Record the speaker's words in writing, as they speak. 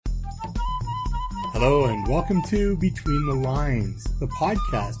Hello and welcome to Between the Lines, the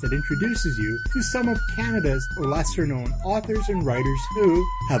podcast that introduces you to some of Canada's lesser-known authors and writers who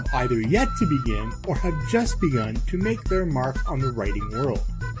have either yet to begin or have just begun to make their mark on the writing world.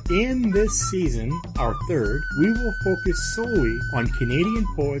 In this season, our third, we will focus solely on Canadian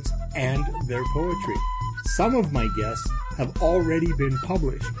poets and their poetry. Some of my guests have already been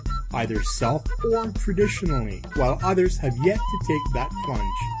published, either self or traditionally, while others have yet to take that plunge.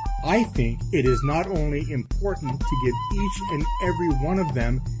 I think it is not only important to give each and every one of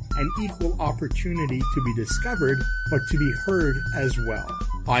them an equal opportunity to be discovered, but to be heard as well.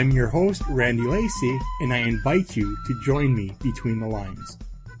 I'm your host, Randy Lacey, and I invite you to join me between the lines.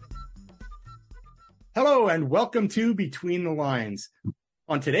 Hello, and welcome to Between the Lines.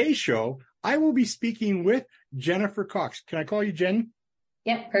 On today's show, I will be speaking with Jennifer Cox. Can I call you Jen?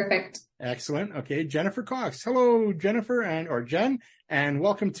 Yeah, perfect. Excellent. Okay, Jennifer Cox. Hello, Jennifer or Jen, and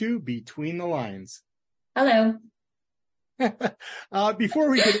welcome to Between the Lines. Hello. Before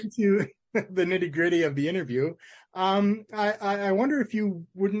we get into the nitty-gritty of the interview, I wonder if you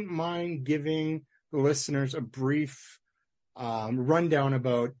wouldn't mind giving the listeners a brief rundown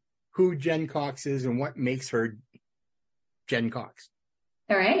about who Jen Cox is and what makes her Jen Cox.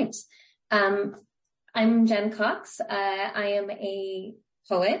 All right. I'm Jen Cox. I am a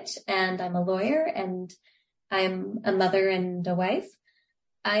poet and I'm a lawyer and I'm a mother and a wife.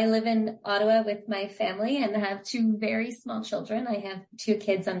 I live in Ottawa with my family and have two very small children. I have two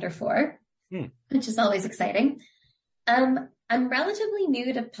kids under 4, which is always exciting. I'm relatively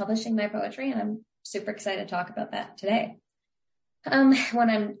new to publishing my poetry and I'm super excited to talk about that today. When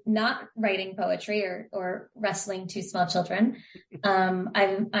I'm not writing poetry or wrestling two small children,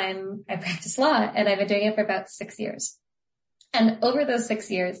 I practice law and I've been doing it for about 6 years. And over those 6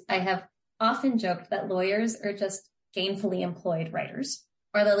 years, I have often joked that lawyers are just gainfully employed writers,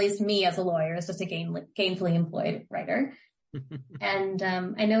 or at least me as a lawyer is just a gainfully employed writer. And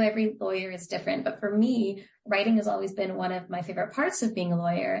I know every lawyer is different, but for me, writing has always been one of my favorite parts of being a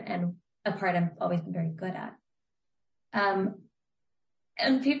lawyer and a part I've always been very good at.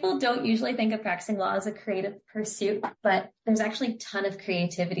 And people don't usually think of practicing law as a creative pursuit, but there's actually a ton of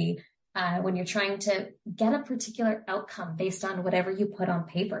creativity when you're trying to get a particular outcome based on whatever you put on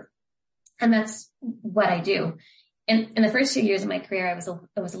paper. And that's what I do. In the first 2 years of my career, I was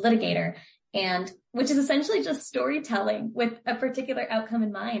a litigator, and which is essentially just storytelling with a particular outcome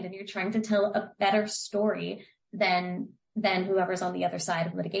in mind. And you're trying to tell a better story than whoever's on the other side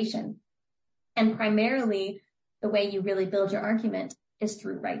of litigation. And primarily, the way you really build your argument is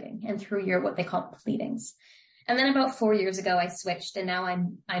through writing and through your what they call pleadings. And then about 4 years ago, I switched, and now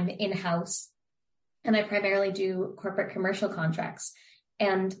I'm in-house, and I primarily do corporate commercial contracts.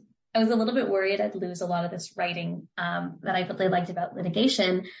 And I was a little bit worried I'd lose a lot of this writing that I really liked about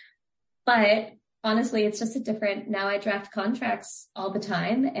litigation. But honestly, it's just now I draft contracts all the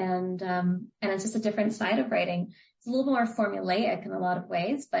time, and it's just a different side of writing. It's a little more formulaic in a lot of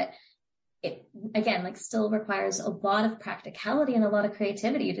ways, but it, again, like still requires a lot of practicality and a lot of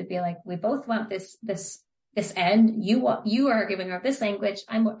creativity to be like, we both want this end. You are arguing over this language.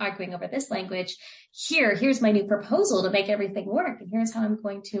 I'm arguing over this language. Here's my new proposal to make everything work. And here's how I'm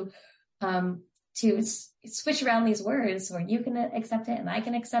going to switch around these words where you can accept it and I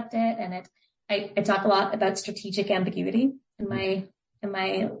can accept it. And I talk a lot about strategic ambiguity in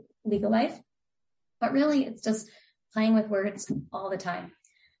my legal life, but really it's just playing with words all the time.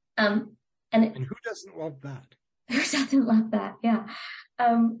 And who doesn't love that? Who doesn't love that? Yeah.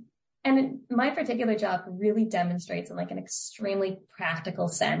 And my particular job really demonstrates in like an extremely practical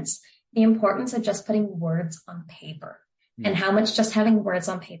sense, the importance of just putting words on paper and how much just having words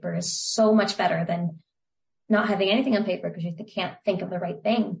on paper is so much better than not having anything on paper because you can't think of the right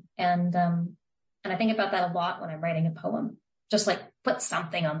thing. And I think about that a lot when I'm writing a poem, just like put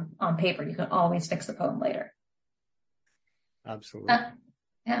something on paper. You can always fix the poem later. Absolutely.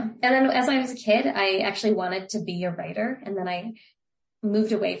 Yeah. And then as I was a kid, I actually wanted to be a writer. And then I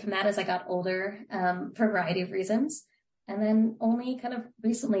moved away from that as I got older for a variety of reasons. And then only kind of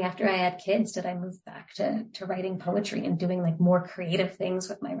recently after I had kids did I move back to writing poetry and doing like more creative things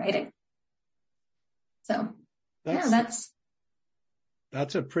with my writing. So that's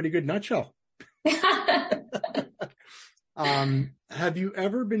a pretty good nutshell. Have you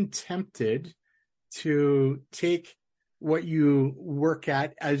ever been tempted to take what you work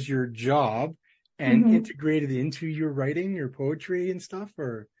at as your job and integrate it into your writing, your poetry and stuff,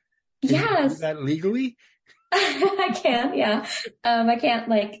 or can you do that legally? I can, yeah. I can't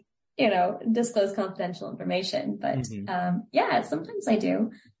disclose confidential information, but sometimes I do.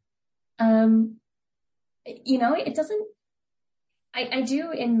 It doesn't, I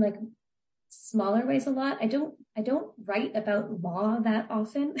do in like smaller ways a lot. I don't write about law that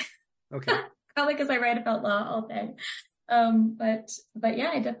often. Okay. Probably because I write about law all day. But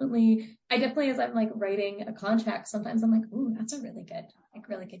yeah, I definitely, as I'm like writing a contract, sometimes I'm like, ooh, that's a really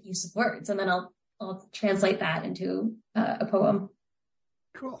good use of words. And then I'll translate that into a poem.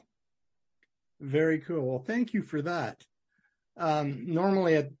 Cool. Very cool. Well, thank you for that.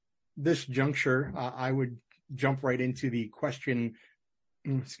 Normally at this juncture, I would jump right into the question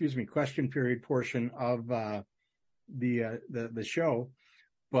period portion of the show.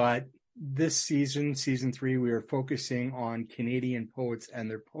 But this season 3, we are focusing on Canadian poets and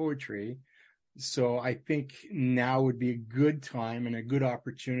their poetry. So I think now would be a good time and a good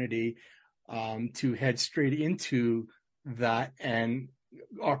opportunity to head straight into that and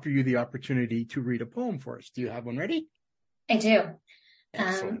offer you the opportunity to read a poem for us. Do you have one ready? I do.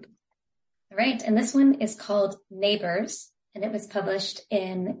 Excellent. All right. And this one is called Neighbors, and it was published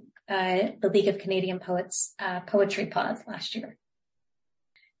in the League of Canadian Poets Poetry Pod last year.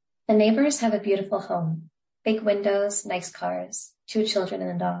 The neighbors have a beautiful home, big windows, nice cars, 2 children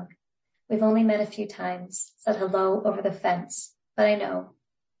and a dog. We've only met a few times, said hello over the fence, but I know.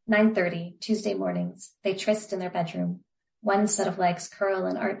 9:30, Tuesday mornings, they tryst in their bedroom. One set of legs curl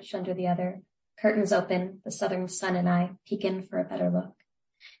and arch under the other. Curtains open, the southern sun and I peek in for a better look.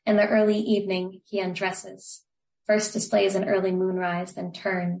 In the early evening, he undresses. First displays an early moonrise, then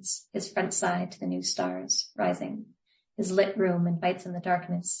turns his front side to the new stars rising. His lit room invites in the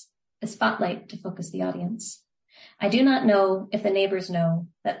darkness, a spotlight to focus the audience. I do not know if the neighbors know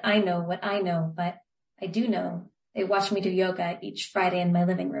that I know what I know, but I do know they watch me do yoga each Friday in my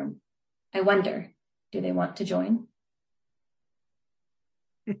living room. I wonder, do they want to join?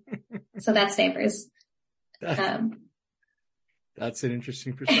 So that's Neighbors. That's an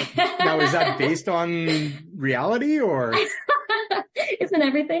interesting perspective. Now, is that based on reality or? Isn't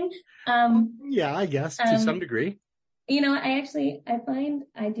everything? Yeah, I guess to some degree. You know, I find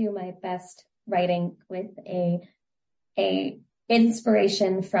I do my best writing with a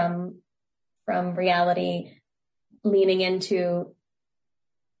inspiration from reality, leaning into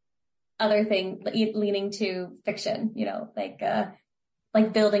other things, leaning to fiction, you know,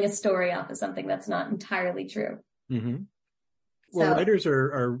 like building a story off of something that's not entirely true. Mm-hmm. Well, writers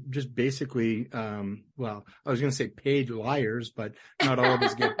are just basically, well, I was going to say paid liars, but not all of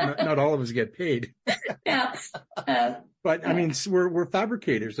us get not all of us get paid. Yeah. But I mean, we're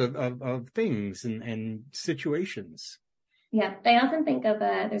fabricators of things and situations. Yeah, I often think of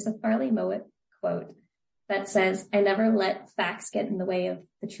there's a Farley Mowat quote that says, "I never let facts get in the way of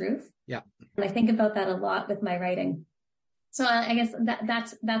the truth." Yeah, and I think about that a lot with my writing. So I guess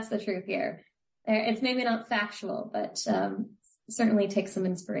that's the truth here. It's maybe not factual, but certainly takes some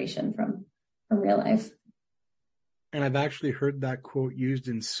inspiration from real life. And I've actually heard that quote used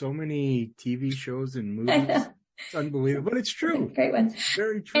in so many TV shows and movies. It's unbelievable, but it's true. It's a great one.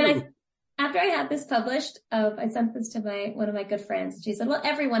 Very true. And after I had this published, I sent this to one of my good friends. She said, well,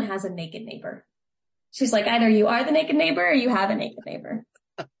 everyone has a naked neighbor. She's like, either you are the naked neighbor or you have a naked neighbor.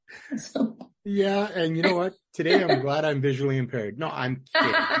 So. Yeah, and you know what? Today I'm glad I'm visually impaired. No, I'm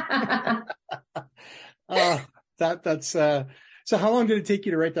kidding. So how long did it take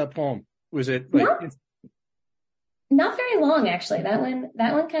you to write that poem? Was it like not very long, actually. That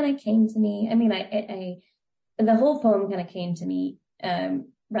one kind of came to me. I mean, the whole poem kind of came to me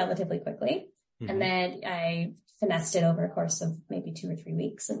relatively quickly, mm-hmm. and then I finessed it over a course of maybe 2 or 3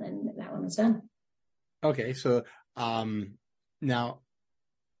 weeks, and then that one was done. Okay, so now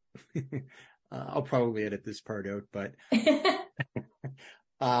I'll probably edit this part out, but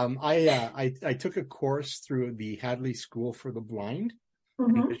I took a course through the Hadley School for the Blind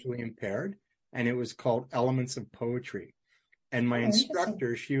mm-hmm. and Visually Impaired, and it was called Elements of Poetry. And my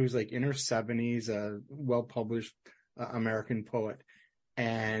instructor, she was like in her 70s, a well-published American poet.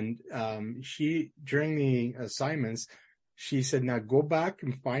 And she, during the assignments, she said, now go back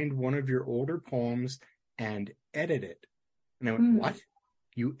and find one of your older poems and edit it. And I went, what?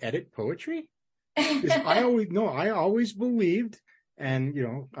 You edit poetry? Because I always believed,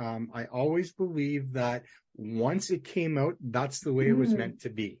 and I always believed that once it came out, that's the way it was meant to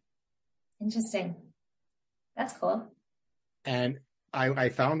be. Interesting. That's cool. And I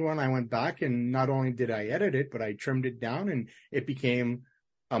found one, I went back, and not only did I edit it, but I trimmed it down, and it became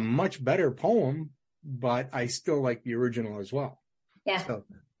a much better poem, but I still like the original as well. Yeah.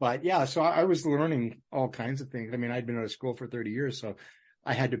 So I was learning all kinds of things. I mean, I'd been out of school for 30 years, so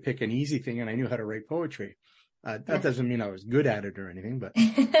I had to pick an easy thing, and I knew how to write poetry. That doesn't mean I was good at it or anything, but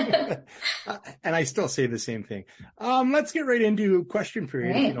and I still say the same thing. Let's get right into question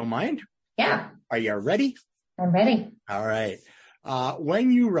period, if you don't mind. Yeah. Are you ready? I'm ready. All right.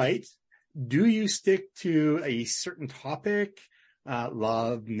 When you write, Do you stick to a certain topic,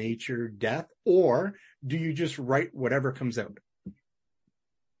 love, nature, death, or do you just write whatever comes out?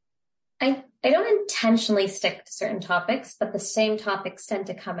 I don't intentionally stick to certain topics, but the same topics tend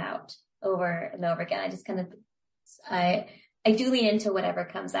to come out over and over again. I just kind of, I do lean into whatever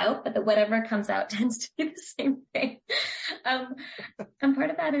comes out, but the whatever comes out tends to be the same thing. And part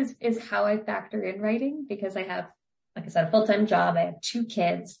of that is how I factor in writing, because I have, like I said, a full-time job. I have 2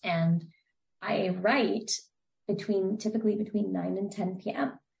 kids, and I write typically between 9 and 10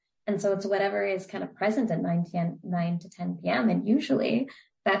 p.m. And so it's whatever is kind of present at 9 to 10 p.m. And usually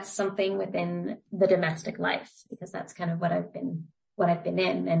that's something within the domestic life, because that's kind of what I've been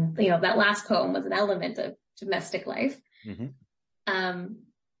in. And, that last poem was an element of domestic life. Mm-hmm.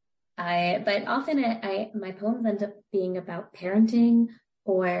 But often my poems end up being about parenting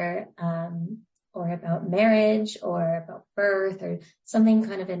or about marriage or about birth or something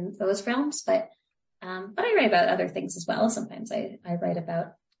kind of in those realms. But I write about other things as well. Sometimes I write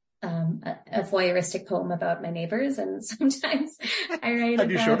about a voyeuristic poem about my neighbors, and sometimes I write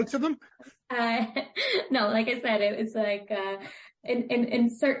Have you showed it to them? No, like I said, it's like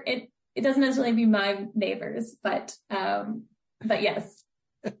it doesn't necessarily be my neighbors, but yes.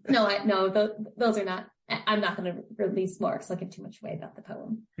 Those are not. I'm not going to release more because I'll give too much away about the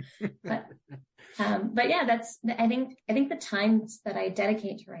poem. But yeah, I think the times that I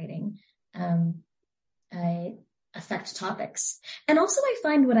dedicate to writing, I affect topics, and also I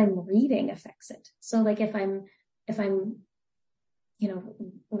find what I'm reading affects it. So like if I'm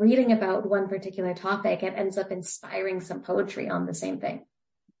reading about one particular topic, it ends up inspiring some poetry on the same thing.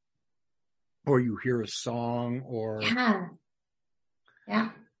 Or you hear a song, or yeah.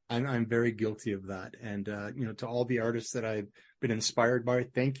 I'm very guilty of that. And to all the artists that I've been inspired by,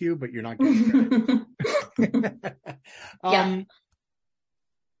 thank you, but you're not getting credit. Yeah.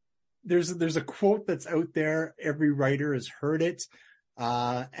 There's a quote that's out there. Every writer has heard it.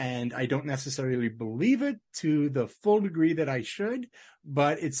 And I don't necessarily believe it to the full degree that I should,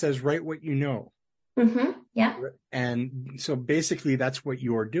 but it says, write what you know. Mm-hmm. Yeah. And so basically that's what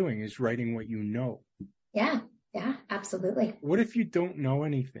you're doing, is writing what you know. Yeah. Yeah, absolutely. What if you don't know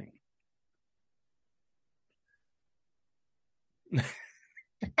anything?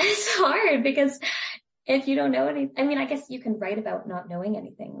 It's hard, because if you don't know anything, I mean, I guess you can write about not knowing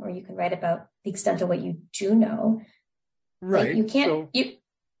anything, or you can write about the extent of what you do know. Right. Like you can't, so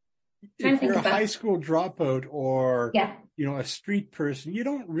if you're a high school dropout or, a street person, you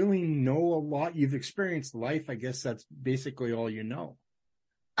don't really know a lot. You've experienced life. I guess that's basically all you know.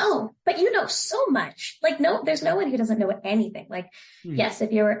 Oh, but you know so much. Like, no, there's no one who doesn't know anything. Like, yes,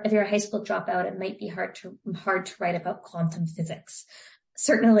 if you're a high school dropout, it might be hard to write about quantum physics.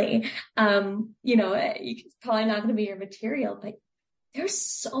 Certainly, it's probably not going to be your material, but there's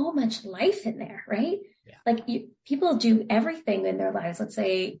so much life in there, right? Yeah. Like people do everything in their lives. Let's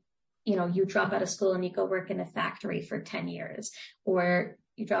say, you drop out of school and you go work in a factory for 10 years, or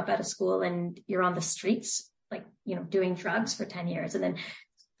you drop out of school and you're on the streets, like, doing drugs for 10 years. And then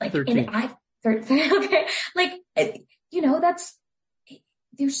like, 13. Okay. Like,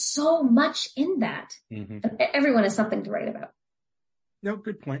 there's so much in that. Mm-hmm. Everyone has something to write about. No,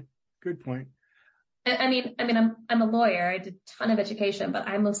 good point. I mean, I'm a lawyer. I did a ton of education, but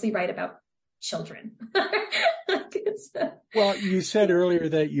I mostly write about children. Well, you said earlier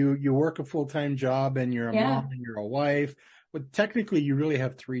that you work a full-time job and you're a mom and you're a wife, but technically you really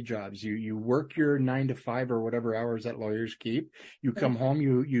have 3 jobs. You work your 9 to 5 or whatever hours that lawyers keep. You come home,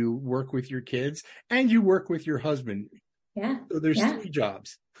 you work with your kids, and you work with your husband. Yeah. So there's 3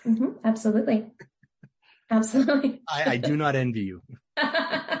 jobs. Mm-hmm. Absolutely. Absolutely. I do not envy you.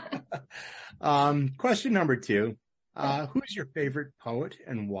 Question number 2. Who's your favorite poet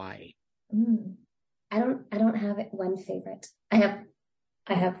and why? I don't have one favorite. I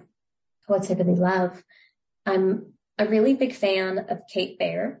have poets I really love. I'm a really big fan of Kate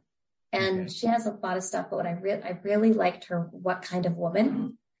Baer, and she has a lot of stuff, but I really liked her What Kind of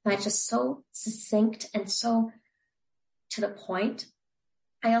Woman? And it's just so succinct and so to the point.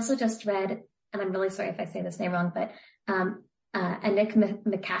 I also just read, and I'm really sorry if I say this name wrong, but Nick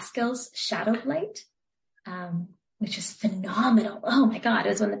McCaskill's Shadowed Light, which is phenomenal. Oh my God. It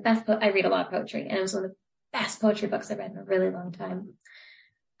was one of the best, I read a lot of poetry, and it was one of the best poetry books I've read in a really long time.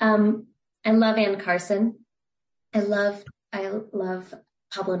 I love Anne Carson. I love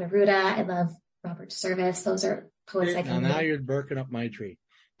Pablo Neruda. I love Robert Service. Those are poets I can read. Now you're barking up my tree.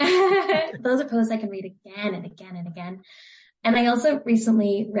 Those are poets I can read again and again and again. And I also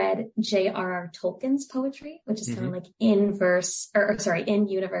recently read J.R.R. Tolkien's poetry, which is kind of like in verse, in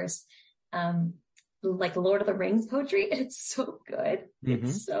universe. like Lord of the Rings poetry. And it's so good. Mm-hmm.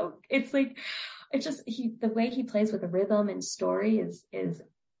 The way he plays with the rhythm and story is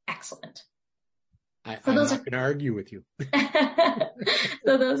excellent. I'm not going to argue with you.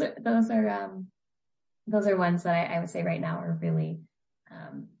 So those are ones that I would say right now are really,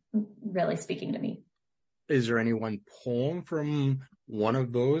 really speaking to me. Is there any one poem from one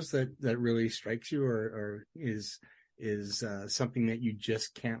of those that really strikes you, or is something that you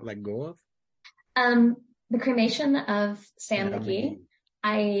just can't let go of? The Cremation of Sam McGee.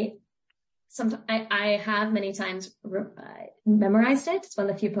 I have many times memorized it. It's one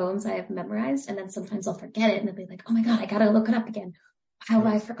of the few poems I have memorized, and then sometimes I'll forget it and I'll be like, oh my God, I got to look it up again. How have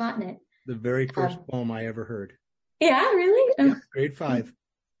I forgotten it? The very first poem I ever heard. Yeah, really? Yeah, grade 5.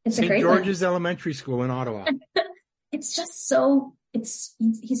 It's St. George's Elementary School in Ottawa. It's just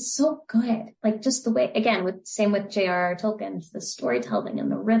he's so good. Like just the way, again, same with J.R.R. Tolkien, it's the storytelling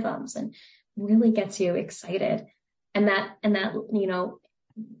and the rhythms and really gets you excited. And that, you know,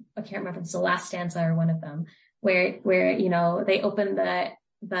 I can't remember if it's the last stanza or one of them where, you know, they open the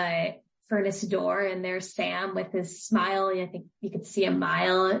furnace door and there's Sam with his smile. I think you could see a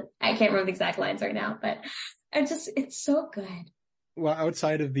mile. I can't remember the exact lines right now, but it's so good. Well,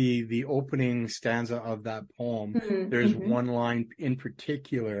 outside of the opening stanza of that poem, there's one line in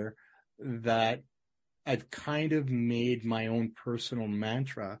particular that I've kind of made my own personal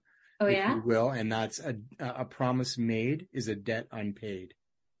mantra, if you will, and that's a promise made is a debt unpaid.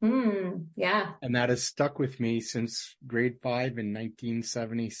 Yeah. And that has stuck with me since grade 5 in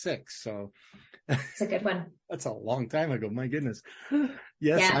 1976. So it's a good one. That's a long time ago. My goodness.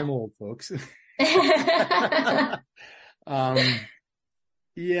 Yes, yeah. I'm old, folks.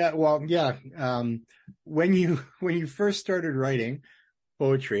 Yeah, well, yeah. When you first started writing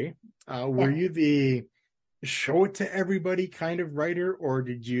poetry, were you the show it to everybody kind of writer, or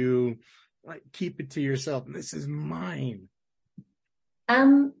did you like keep it to yourself? This is mine.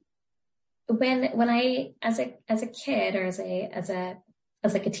 When I as a kid or as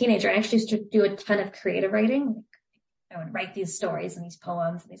like a teenager, I actually used to do a ton of creative writing. I would write these stories and these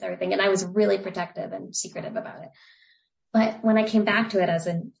poems and these everything, and I was really protective and secretive about it. But when I came back to it as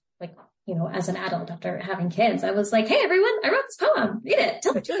an adult after having kids, I was like, hey, everyone, I wrote this poem. Read it.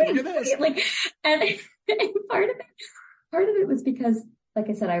 Tell me what you think. And part of it was because, like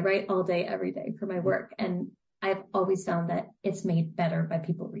I said, I write all day, every day for my work. And I've always found that it's made better by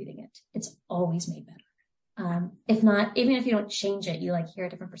people reading it. It's always made better. If not, even if you don't change it, you like hear a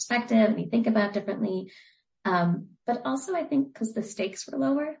different perspective and you think about it differently. But also I think because the stakes were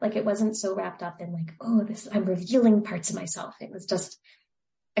lower, like it wasn't so wrapped up in like, oh, I'm revealing parts of myself. It was just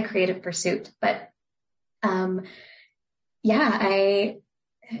a creative pursuit. But, I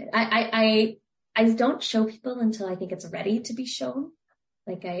don't show people until I think it's ready to be shown.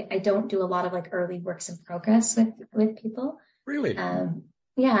 Like I don't do a lot of like early works in progress with people. Really?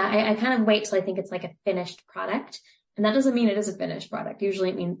 I kind of wait till I think it's like a finished product. And that doesn't mean it is a finished product.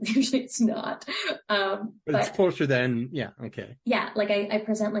 Usually it's not. But it's closer than, yeah. Okay. Yeah. Like I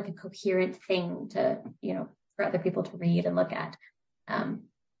present like a coherent thing to, for other people to read and look at. I'm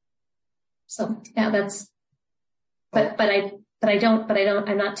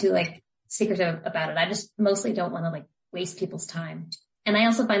not too like secretive about it. I just mostly don't want to like waste people's time. And I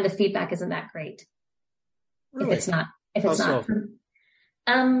also find the feedback isn't that great. Really? If it's not,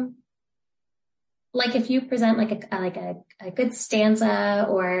 like if you present like a good stanza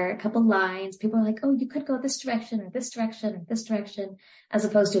or a couple lines, people are like, oh, you could go this direction or this direction or this direction, as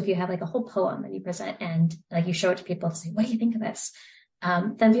opposed to if you have like a whole poem and you present and like you show it to people and say, what do you think of this?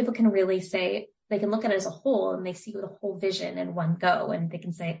 Then people can really say, they can look at it as a whole and they see the whole vision in one go and they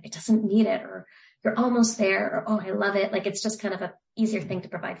can say, it doesn't need it, or you're almost there, or, oh, I love it. Like it's just kind of a easier thing to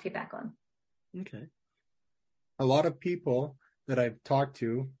provide feedback on. Okay. A lot of people that I've talked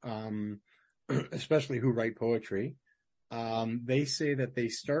to, especially who write poetry, they say that they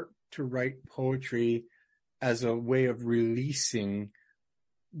start to write poetry as a way of releasing,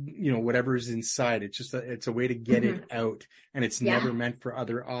 whatever's inside. It's a way to get it out, and it's never meant for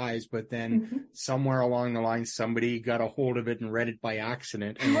other eyes. But then somewhere along the line, somebody got a hold of it and read it by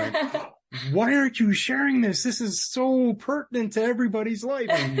accident and went, why aren't you sharing this? This is so pertinent to everybody's life.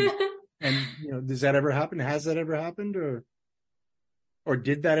 And does that ever happen? Has that ever happened? Or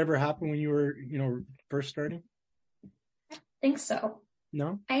did that ever happen when you were, first starting? I think so.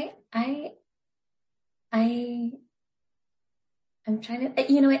 No? I'm trying to,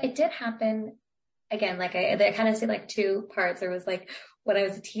 it did happen again. Like I kind of see like two parts. There was like when I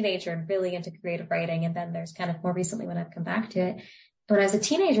was a teenager and really into creative writing. And then there's kind of more recently when I've come back to it. When I was a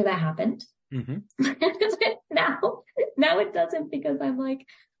teenager, that happened. Mm-hmm. Now it doesn't, because I'm like,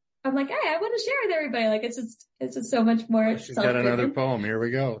 I'm like, hey, I want to share with everybody. Like, it's just so much more She's got another self-driven. poem. Here we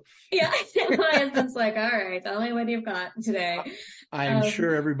go. Yeah. My husband's like, all right, tell me what you've got today. I'm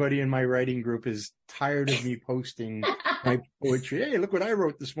sure everybody in my writing group is tired of me posting my poetry. Hey, look what I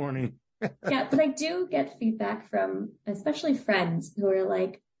wrote this morning. Yeah, but I do get feedback from especially friends who are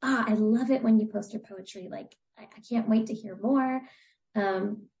like, I love it when you post your poetry. Like, I can't wait to hear more.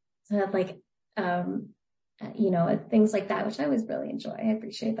 So like, things like that, which I always really enjoy. I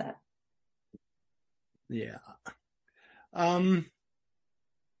appreciate that. Yeah.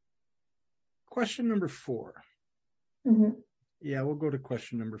 Question number 4. Mm-hmm. Yeah, we'll go to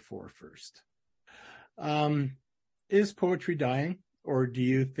question number 4 first. Is poetry dying, or do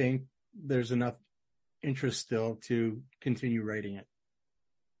you think there's enough interest still to continue writing it?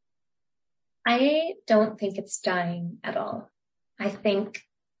 I don't think it's dying at all. I think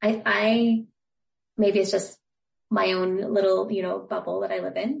I maybe it's just my own little, bubble that I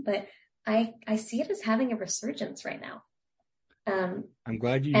live in, but I see it as having a resurgence right now. I'm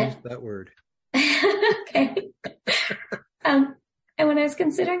glad you used that word. Okay. And when I was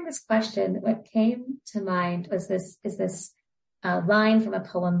considering this question, what came to mind was this line from a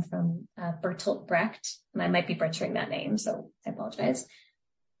poem from Bertolt Brecht, and I might be butchering that name, so I apologize.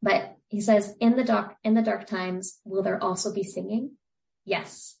 But he says, in the dark times, will there also be singing?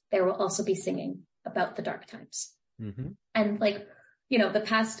 Yes, there will also be singing about the dark times. Mm-hmm. And like, the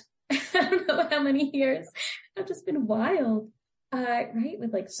past, I don't know how many years have just been wild, right?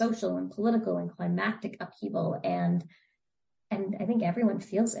 With like social and political and climactic upheaval. And I think everyone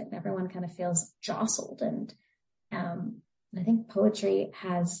feels it. Everyone kind of feels jostled. And I think poetry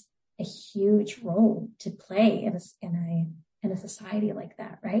has a huge role to play in a society like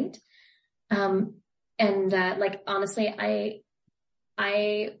that, right? Like, honestly,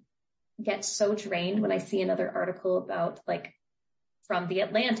 I get so drained when I see another article about like from the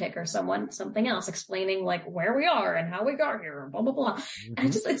Atlantic or something else explaining like where we are and how we got here and blah, blah, blah. Mm-hmm.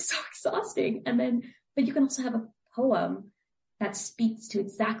 And it's so exhausting. But you can also have a poem that speaks to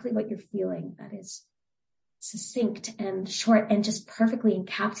exactly what you're feeling, that is succinct and short and just perfectly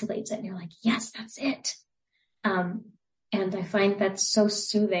encapsulates it. And you're like, yes, that's it. And I find that so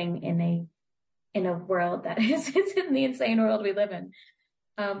soothing in a world that is in the insane world we live in.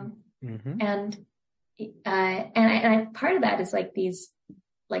 Mm-hmm. And part of that is like these,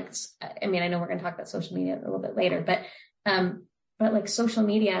 like, I mean, I know we're going to talk about social media a little bit later, but like social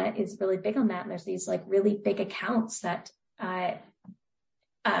media is really big on that. And there's these like really big accounts that,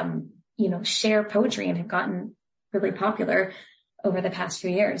 share poetry and have gotten really popular over the past few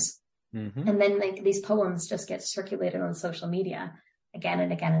years. Mm-hmm. And then like these poems just get circulated on social media again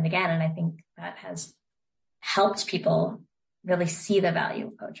and again and again. And I think that has helped people really see the value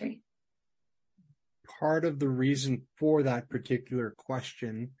of poetry. Part of the reason for that particular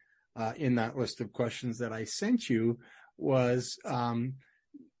question in that list of questions that I sent you was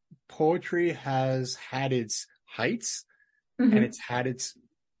poetry has had its heights mm-hmm. and it's had its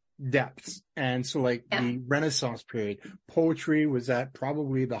depths. And so like the Renaissance period, poetry was at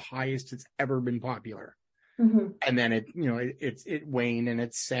probably the highest it's ever been popular. Mm-hmm. And then it waned and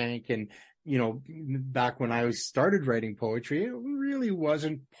it sank. And, back when I started writing poetry, it really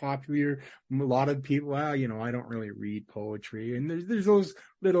wasn't popular. A lot of people, I don't really read poetry. And there's those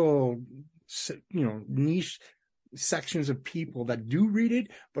little, niche sections of people that do read it,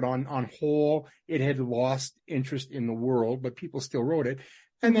 but on whole, it had lost interest in the world, but people still wrote it.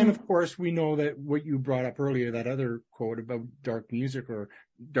 And then, of course, we know that what you brought up earlier, that other quote about dark music or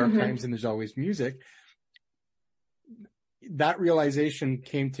dark mm-hmm. times and there's always music. That realization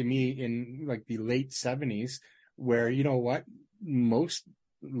came to me in like the late 70s where, most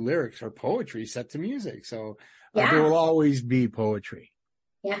lyrics are poetry set to music. So there will always be poetry.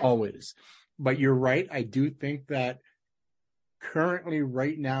 Yeah. Always. But you're right. I do think that currently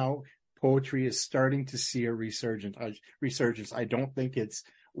right now, poetry is starting to see a resurgence. I don't think it's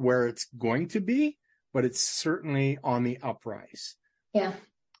where it's going to be, but it's certainly on the uprise. Yeah.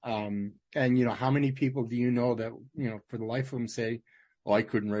 And how many people do you know that, for the life of them say, well, I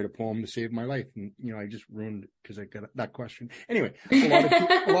couldn't write a poem to save my life. And, I just ruined it because I got that question. Anyway,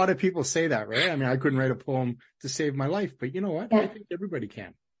 a lot of people say that, right? I mean, I couldn't write a poem to save my life, but you know what? Yeah. I think everybody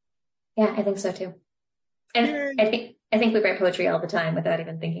can. Yeah, I think so too. And I think we write poetry all the time without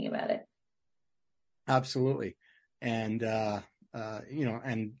even thinking about it. Absolutely. And,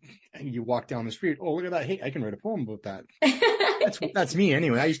 and you walk down the street. Oh, look at that. Hey, I can write a poem about that. That's me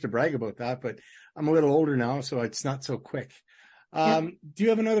anyway. I used to brag about that, but I'm a little older now, so it's not so quick. Do you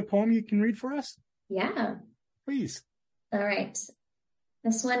have another poem you can read for us? Yeah. Please. All right.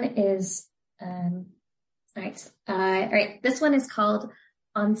 This one is, all right. This one is called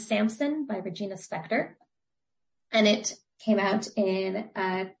On Samson by Regina Spektor. And it came out in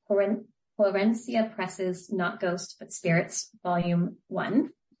Florencia Press's Not Ghost, but Spirits, Volume 1.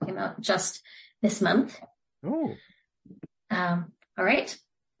 Came out just this month. Oh. All right.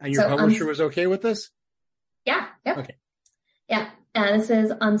 And your publisher was okay with this? Yeah. Yep. Okay. Yeah. This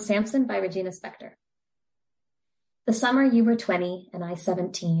is On Samson by Regina Spektor. The summer you were 20 and I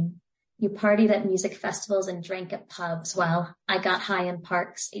 17. You partied at music festivals and drank at pubs while I got high in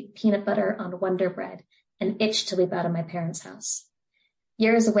parks, ate peanut butter on Wonder Bread, and itched to leave out of my parents' house.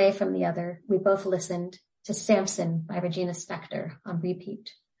 Years away from the other, we both listened to Samson by Regina Spektor on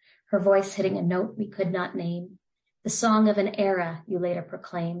repeat, her voice hitting a note we could not name. The song of an era, you later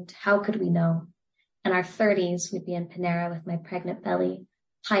proclaimed. How could we know? In our 30s, we'd be in Panera with my pregnant belly,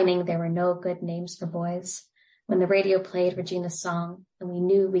 pining there were no good names for boys. When the radio played Regina's song, and we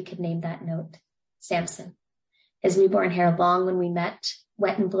knew we could name that note, Samson. His newborn hair long when we met,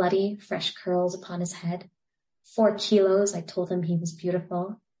 wet and bloody, fresh curls upon his head. 4 kilos, I told him he was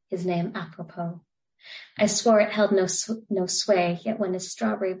beautiful, his name apropos. I swore it held no sway, yet when his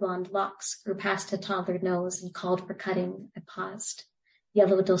strawberry blonde locks grew past a toddler nose and called for cutting, I paused.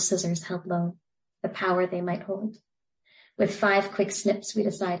 Yellow dull scissors held low, the power they might hold. With 5 quick snips, we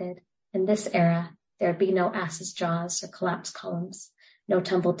decided, in this era, there'd be no ass's jaws or collapsed columns, no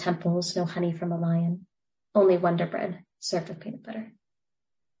tumbled temples, no honey from a lion, only Wonder Bread served with peanut butter.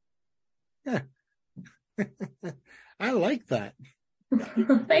 Yeah. I like that.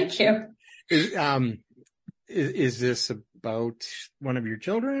 Thank you. Is this about one of your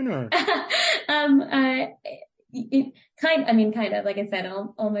children or? Kind of. Like I said,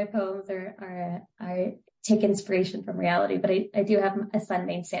 all my poems are take inspiration from reality, but I do have a son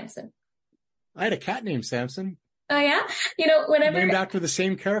named Samson. I had a cat named Samson. Oh yeah? Whenever named after the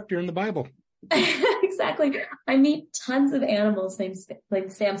same character in the Bible. Exactly. I meet tons of animals named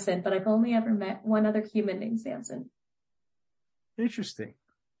Samson, but I've only ever met one other human named Samson. Interesting.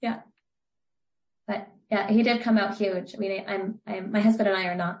 Yeah. But yeah, he did come out huge. I mean, my husband and I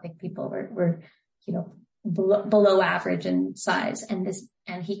are not big people. We're below average in size, and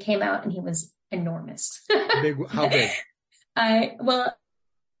he came out and he was enormous. How big?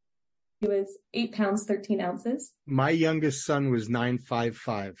 He was 8 pounds, 13 ounces. My youngest son was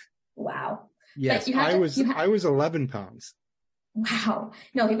 9.55. Wow. Yes, I was 11 pounds. Wow.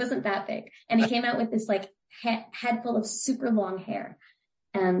 No, he wasn't that big. And he came out with this head full of super long hair.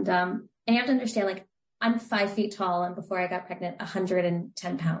 And you have to understand, I'm 5 feet tall, and before I got pregnant,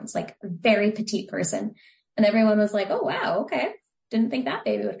 110 pounds, a very petite person. And everyone was like, oh, wow, okay. Didn't think that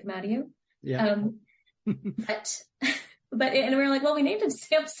baby would come out of you. Yeah. But and we were like, well, we named him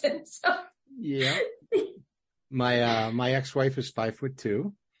Samson. So yeah. My ex-wife is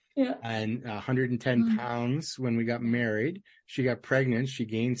 5'2". Yeah. And 110 pounds when we got married. She got pregnant. She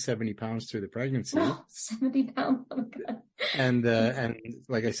gained 70 pounds through the pregnancy. Oh, 70 pounds. Oh my God. And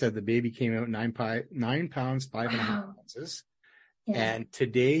like I said, the baby came out 9 pounds, 5.5 ounces. Yeah. And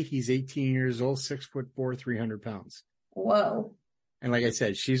today he's 18 years old, 6'4", 300 pounds. Whoa. And like I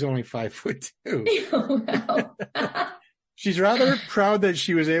said, she's only 5'2". Wow. She's rather proud that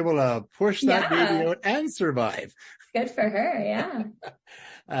she was able to push that baby out and survive. Good for her. Yeah.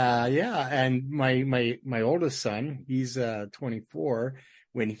 And my oldest son, he's 24.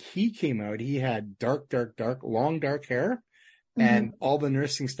 When he came out, he had long dark hair, and all the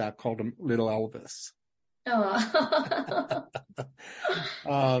nursing staff called him Little Elvis. Oh.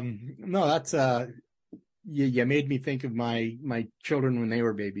 No, that's you made me think of my children when they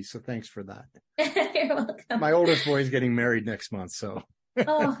were babies, so thanks for that. You're welcome. My oldest boy is getting married next month, so.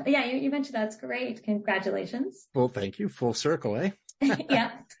 Oh, yeah, you mentioned that's great. Congratulations. Well, thank you. Full circle, eh?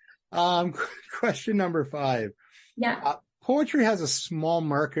 Yeah. Question number 5. Yeah. Poetry has a small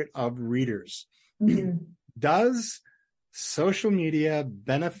market of readers. Mm-hmm. Does social media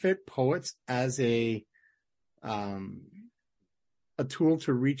benefit poets as a tool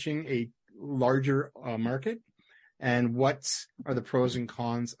to reaching a larger market? And what are the pros and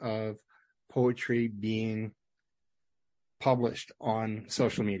cons of poetry being published on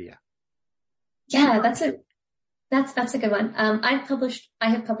social media? Yeah, that's a good one. I have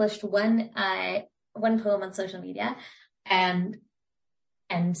published one poem on social media, and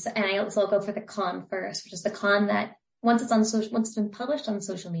I'll go for the con first, which is the con that once it's been published on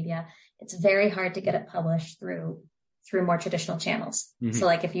social media, it's very hard to get it published through more traditional channels. Mm-hmm. So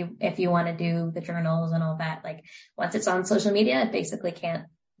if you want to do the journals and all that, once it's on social media, it basically can't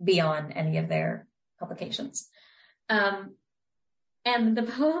be on any of their publications. And the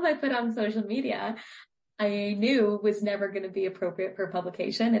poem I put on social media, I knew was never going to be appropriate for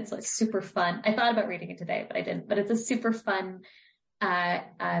publication. It's super fun. I thought about reading it today, but I didn't. But it's a super fun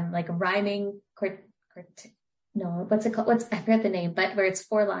like rhyming, no, what's it called? I forget the name, but where it's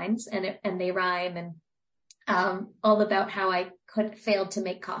 4 lines and they rhyme, and all about how I failed to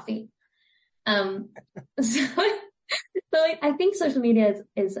make coffee. So, I think social media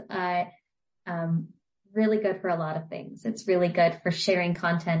is really good for a lot of things. It's really good for sharing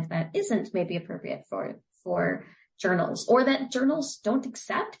content that isn't maybe appropriate for journals, or that journals don't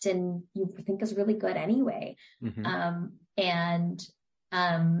accept and you think is really good anyway. Mm-hmm.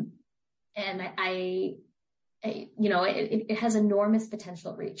 It has enormous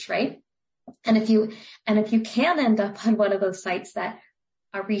potential reach, right? And if you can end up on one of those sites that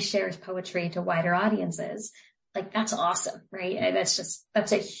reshares poetry to wider audiences, like that's awesome, right? And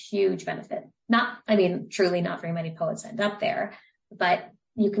that's a huge benefit. Truly not very many poets end up there, but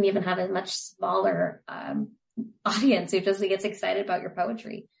you can even have a much smaller audience who just gets excited about your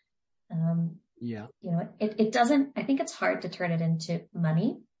poetry. It doesn't, I think it's hard to turn it into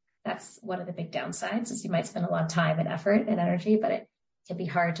money. That's one of the big downsides, is you might spend a lot of time and effort and energy, but it can be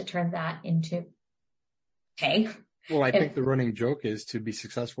hard to turn that into pay. Well, I think the running joke is, to be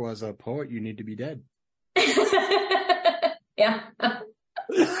successful as a poet, you need to be dead. Yeah.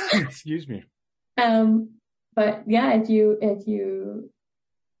 Excuse me. But yeah,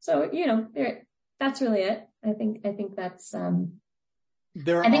 that's really it. I think that's,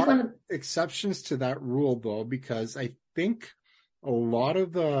 there are exceptions to that rule, though, because I think a lot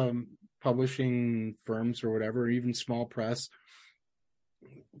of the publishing firms or whatever, even small press,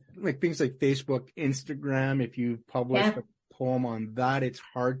 like things like Facebook, Instagram, if you publish a poem on that, it's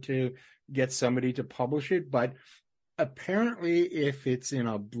hard to get somebody to publish it. But apparently, if it's in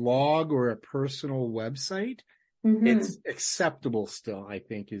a blog or a personal website, it's acceptable still, I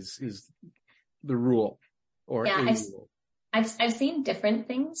think, is the rule, or a rule. I've seen different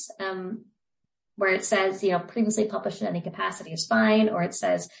things where it says, previously published in any capacity is fine, or it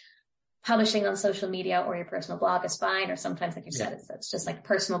says publishing on social media or your personal blog is fine, or sometimes, like you said, it's just like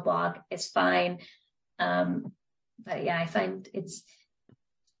personal blog is fine. But yeah, I find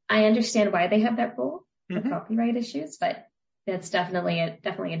I understand why they have that rule for copyright issues, but that's definitely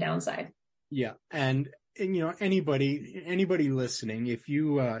a downside. Yeah. And anybody listening, if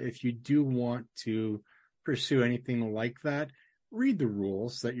you do want to pursue anything like that, read the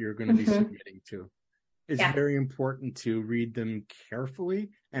rules that you're going to be submitting to. It's very important to read them carefully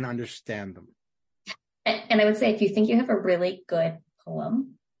and understand them. And I would say, if you think you have a really good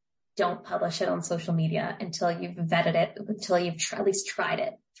poem, don't publish it on social media until you've vetted it, until you've at least tried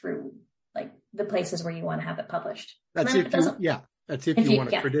it through like the places where you want to have it published. That's if you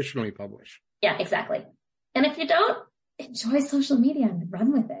want to traditionally publish. Yeah, exactly. And if you don't, enjoy social media and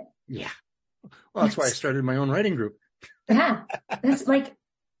run with it. Yeah. Well, that's why I started my own writing group. Yeah. It's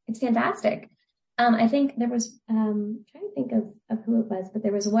fantastic. I think there was, trying to think of who it was, but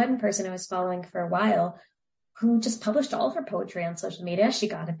there was one person I was following for a while who just published all of her poetry on social media. She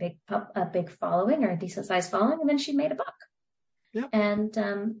got a big following, or a decent sized following, and then she made a book. Yeah. And,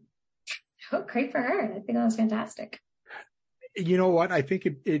 great for her. I think that was fantastic. You know what? I think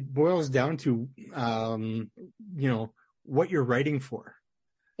it boils down to, what you're writing for.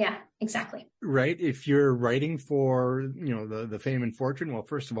 Yeah, exactly. Right. If you're writing for, the fame and fortune, well,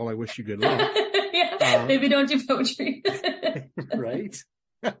 first of all, I wish you good luck. Maybe don't do poetry. Right.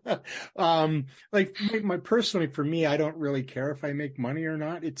 Personally, for me, I don't really care if I make money or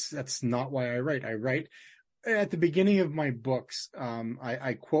not. That's not why I write. I write at the beginning of my books.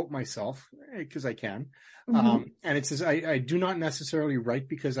 I quote myself because I can. And it says, I do not necessarily write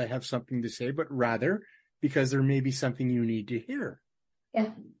because I have something to say, but rather because there may be something you need to hear.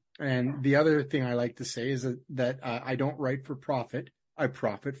 Yeah. And the other thing I like to say is that I don't write for profit. I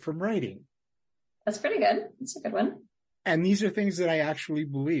profit from writing. That's pretty good. That's a good one. And these are things that I actually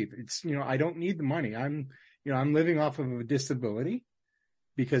believe. It's, I don't need the money. I'm living off of a disability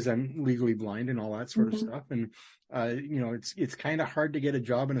because I'm legally blind and all that sort of stuff. And, it's kind of hard to get a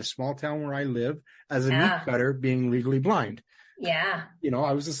job in a small town where I live as a meat cutter being legally blind. Yeah.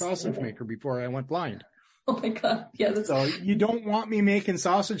 I was a sausage maker before I went blind. Oh my God. Yeah. So you don't want me making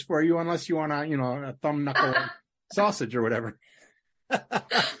sausage for you unless you want a thumb knuckle sausage or whatever.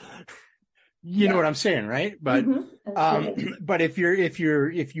 You know what I'm saying, right? But, but if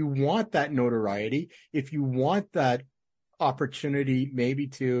you want that notoriety, if you want that opportunity, maybe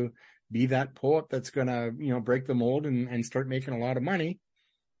to be that poet that's going to, break the mold and start making a lot of money,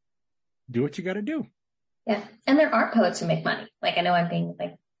 do what you got to do. Yeah. And there are poets who make money. Like, I know I'm being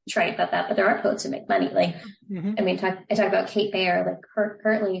trite about that, but there are poets who make money. Like, I talk about Kate Baer,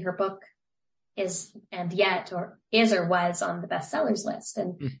 currently her book is or was on the bestsellers list.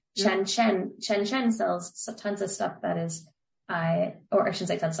 And Chen sells tons of stuff that is or I shouldn't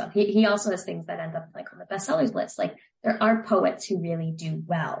say ton of stuff. He also has things that end up like on the bestsellers list. Like there are poets who really do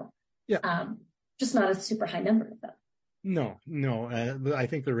well. Yeah. Just not a super high number of them. No. I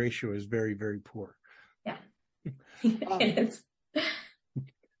think the ratio is very, very poor. Yeah, it is.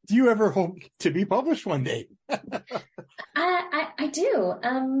 Do you ever hope to be published one day? I do.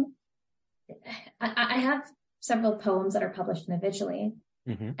 I have several poems that are published individually.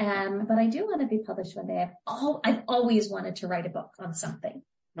 Mm-hmm. But I do want to be published one day. I've always wanted to write a book on something.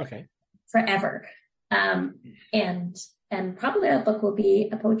 Okay. Forever. And probably that book will be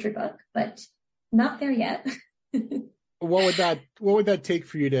a poetry book, but not there yet. What would that take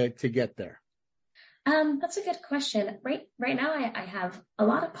for you to get there? That's a good question. Right now I have a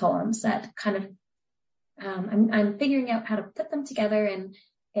lot of poems that kind of, I'm figuring out how to put them together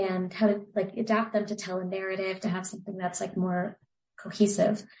and how to like adapt them to tell a narrative, to have something that's like more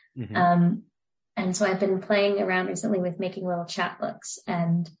cohesive. Mm-hmm. And so I've been playing around recently with making little chapbooks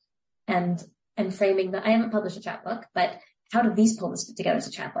and framing I haven't published a chapbook, but how do these poems fit together as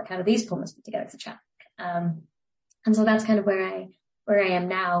a chapbook? How do these poems fit together as a chapbook? And so that's kind of where I am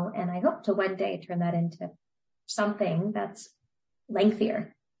now. And I hope to one day turn that into something that's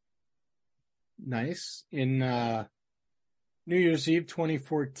lengthier. Nice. In New Year's Eve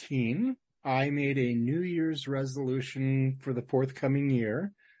 2014, I made a New Year's resolution for the forthcoming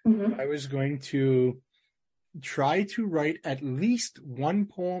year. Mm-hmm. I was going to try to write at least one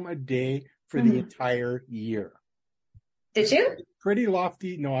poem a day for the entire year. Did you? Pretty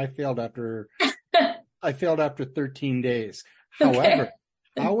lofty. No, I failed after 13 days. Okay.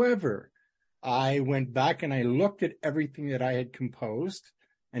 However, I went back and I looked at everything that I had composed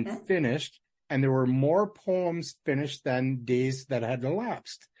and finished, and there were more poems finished than days that had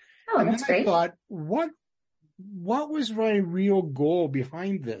elapsed. Oh, and that's then great. I thought, what was my real goal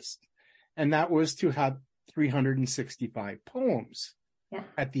behind this? And that was to have 365 poems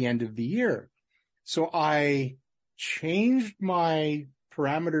at the end of the year. So I changed my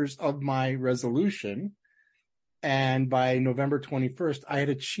parameters of my resolution, and by November 21st, I had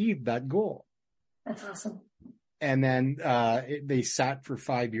achieved that goal. That's awesome. And then they sat for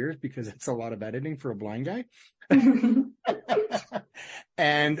 5 years because it's a lot of editing for a blind guy.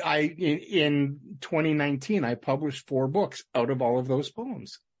 And in 2019, I published 4 books out of all of those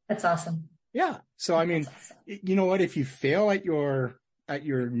poems. That's awesome. Yeah. So, I mean, awesome. You know what? If you fail at your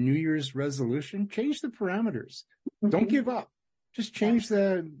New Year's resolution, change the parameters. Mm-hmm. Don't give up. Just change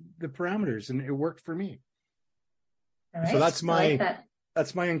the parameters, and it worked for me. All right. So that's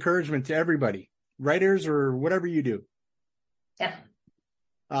my encouragement to everybody, writers or whatever you do. Yeah.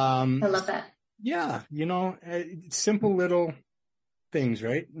 I love that. Yeah. Simple little things,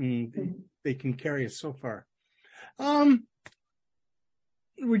 right? And they can carry us so far.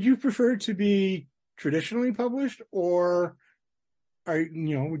 Would you prefer to be traditionally published, or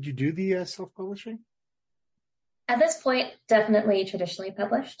would you do the self-publishing? At this point, definitely traditionally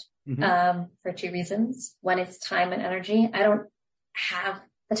published, Mm-hmm. for 2 reasons. One is time and energy. I don't have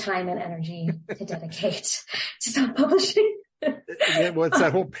the time and energy to dedicate to self-publishing. Well, it's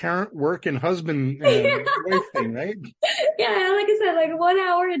that whole parent, work, and husband wife thing, right? Yeah, like I said, like 1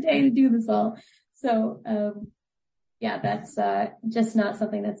 hour a day to do this all. So, that's just not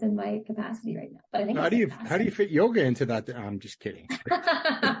something that's in my capacity right now. But I think how do you fit yoga into that? I'm just kidding. Do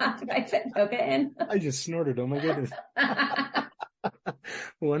I fit yoga in? I just snorted. Oh my goodness.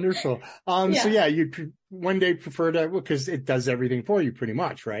 Wonderful. So you one day prefer to, because it does everything for you pretty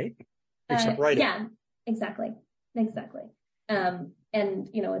much, right? Except writing. Yeah, exactly. And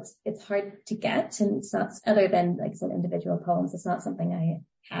it's hard to get, and it's not, other than like some individual poems, it's not something I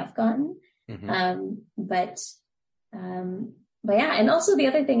have gotten. Mm-hmm. But yeah, and also the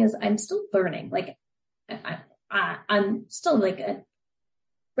other thing is I'm still learning. Like I'm still like a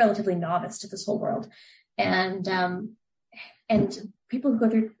relatively novice to this whole world, and people who go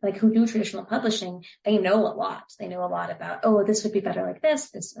through, like, who do traditional publishing, they know a lot. They know a lot about, this would be better like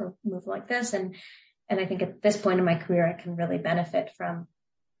this, or move like this, and I think at this point in my career, I can really benefit from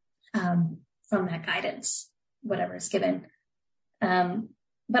that guidance, whatever is given.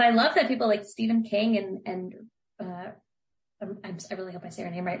 But I love that people like Stephen King and I really hope I say her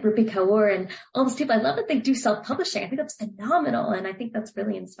name right, Rupi Kaur, and all those people. I love that they do self-publishing. I think that's phenomenal, and I think that's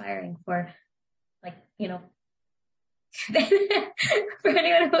really inspiring for, like, for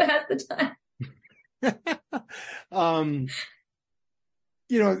anyone who has the time.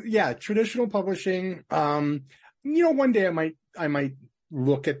 Traditional publishing. One day I might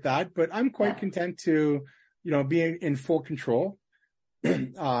look at that, but I'm quite content to, be in full control.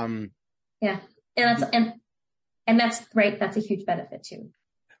 And that's great. That's a huge benefit too.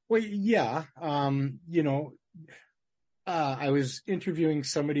 Well, yeah. I was interviewing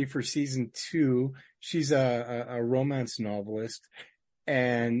somebody for season 2. She's a romance novelist,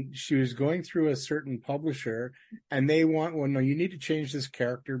 and she was going through a certain publisher, and they want, well, no, you need to change this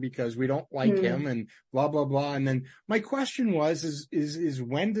character because we don't like him, and blah blah blah. And then my question was, is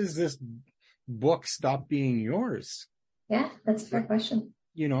when does this book stop being yours? Yeah, that's a fair question.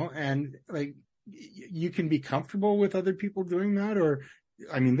 And like, you can be comfortable with other people doing that, or,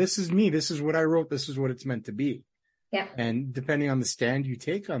 I mean, this is me, this is what I wrote, this is what it's meant to be. Yeah. And depending on the stand you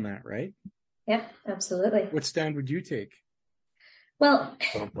take on that, right? Yeah, absolutely. What stand would you take? Well,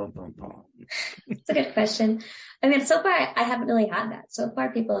 it's a good question. I mean, so far I haven't really had that. So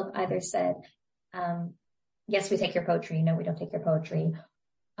far people have either said, yes, we take your poetry. No, we don't take your poetry.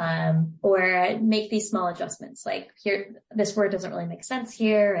 Or make these small adjustments. Like, here, this word doesn't really make sense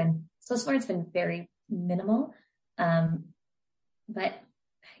here. And so far it's been very minimal. But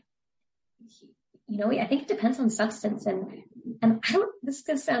I think it depends on substance, and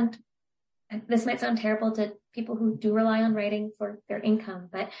this might sound terrible to people who do rely on writing for their income,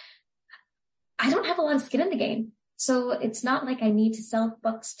 but I don't have a lot of skin in the game. So it's not like I need to sell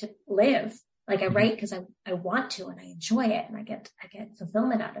books to live. Like, I write because I want to, and I enjoy it, and I get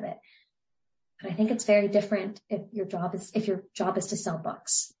fulfillment out of it. But I think it's very different if your job is to sell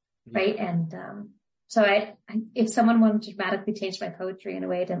books, right? And so if someone wanted to dramatically change my poetry in a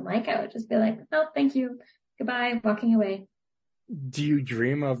way I didn't like, I would just be like, oh, thank you, goodbye, walking away. Do you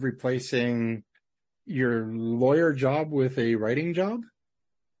dream of replacing your lawyer job with a writing job?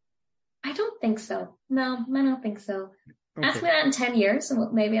 I don't think so. No, I don't think so. Okay. Ask me that in 10 years,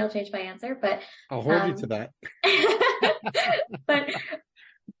 and maybe I'll change my answer, but I'll hold you to that. but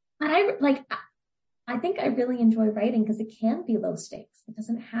I think I really enjoy writing because it can be low stakes. It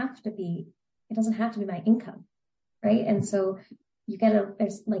doesn't have to be my income, right? And so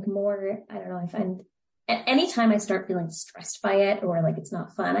there's like more, I don't know, I find anytime I start feeling stressed by it, or like it's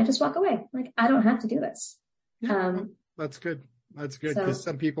not fun, I just walk away. Like, I don't have to do this. Yeah, that's good. That's good, because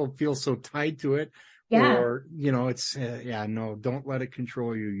some people feel so tied to it. Yeah. Or, it's, no, don't let it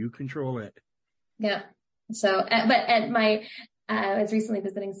control you. You control it. Yeah. So, I was recently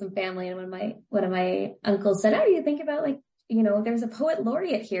visiting some family, and one of my uncles said, oh, you think about, like, there's a poet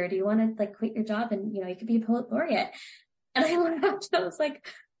laureate here. Do you want to, like, quit your job and, you could be a poet laureate? And I laughed. I was like,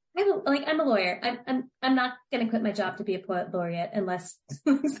 I'm a lawyer. I'm not going to quit my job to be a poet laureate unless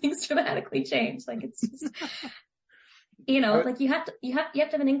things dramatically change. Like, it's just, like you have to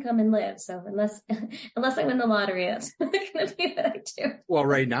have an income and live. So unless I win the lottery, that's not going to be what I do. Well,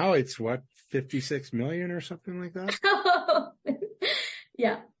 right now it's what, 56 million or something like that.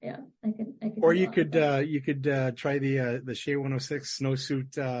 Yeah. I could. Or you could try the Shea 106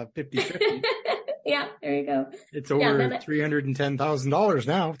 snowsuit 50/50. Yeah, there you go. It's over $310,000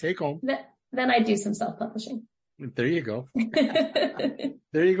 now. Take home. Then I do some self-publishing. There you go.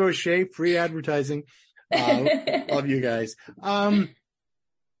 There you go, Shea. Free advertising. Love you guys.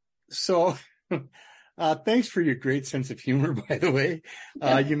 So thanks for your great sense of humor, by the way.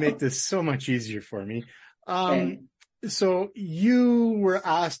 You make this so much easier for me. So you were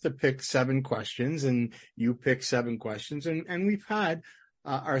asked to pick 7 questions, and you picked 7 questions, and we've had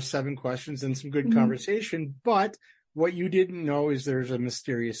our 7 questions and some good conversation. But what you didn't know is there's a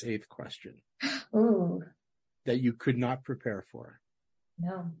mysterious 8th question. Ooh. That you could not prepare for.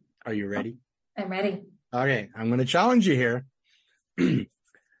 No. Are you ready? I'm ready. Okay, I'm going to challenge you here.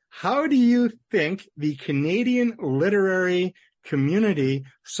 How do you think the Canadian literary community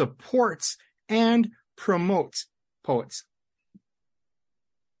supports and promotes poets?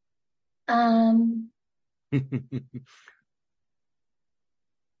 I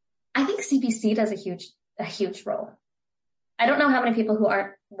think CBC does a huge role. I don't know how many people who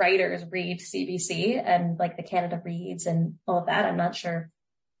aren't writers read CBC and, like, the Canada Reads and all of that. I'm not sure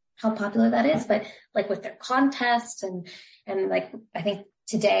how popular that is, but, like, with their contests and like, I think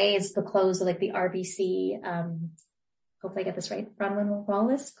today is the close of, like, the RBC, hopefully I get this right, Bronwyn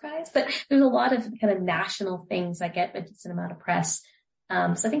Wallace Prize, but there's a lot of kind of national things that get a decent amount of press. So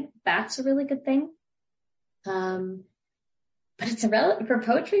I think that's a really good thing. But it's for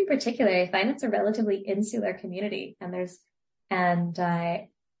poetry in particular, I find it's a relatively insular community, and I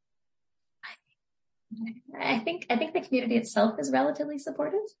think the community itself is relatively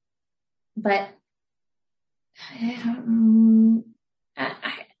supportive, but I don't know. I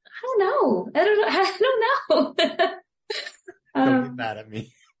don't know. Don't get mad at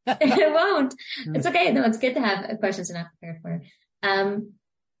me. It won't. It's okay. No, it's good to have questions to not prepare for.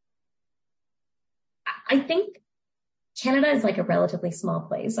 I think Canada is like a relatively small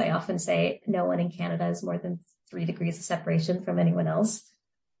place. I often say no one in Canada is more than 3 degrees of separation from anyone else.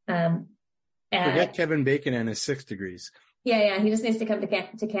 Forget Kevin Bacon and his 6 degrees. Yeah. He just needs to come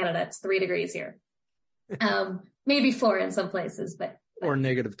to Canada. It's 3 degrees here. Maybe 4 in some places, but or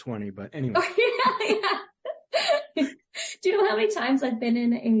 -20. But anyway. Yeah. Do you know how many times I've been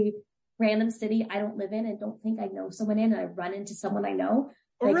in a random city I don't live in and don't think I know someone in, and I run into someone I know?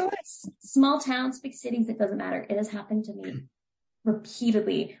 Oh, really? Small towns, big cities, it doesn't matter. It has happened to me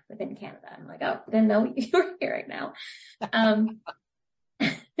repeatedly within Canada. I'm like, oh, I didn't know you were here right now.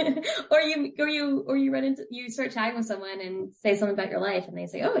 Or you run into, you start chatting with someone and say something about your life, and they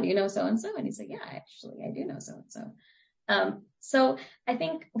say, oh, do you know so and so? And you say, yeah, actually, I do know so and so. So I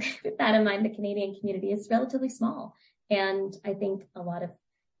think with that in mind, the Canadian community is relatively small, and I think a lot of,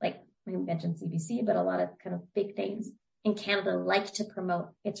 like I mentioned CBC, but a lot of kind of big names in Canada like to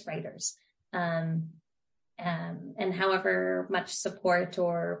promote its writers. And however much support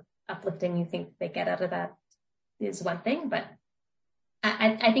or uplifting you think they get out of that is one thing, but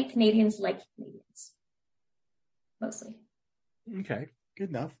I think Canadians like Canadians mostly. Okay, good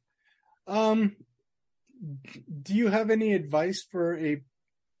enough. Do you have any advice for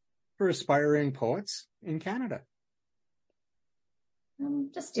aspiring poets in Canada?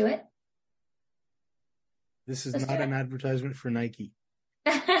 Just do it. This is just not an advertisement for Nike.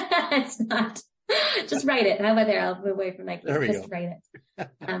 It's not. Just write it. How about there? I'll move away from Nike. There we just go. Write it.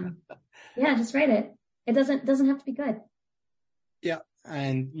 Yeah, just write it. It doesn't have to be good. Yeah.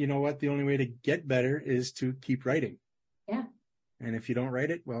 And you know what? The only way to get better is to keep writing. Yeah. And if you don't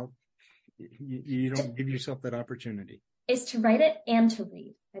write it, well, you don't give yourself that opportunity. Is to write it and to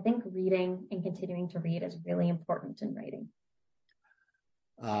read. I think reading and continuing to read is really important in writing.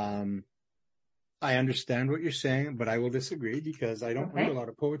 I understand what you're saying, but I will disagree because I don't read a lot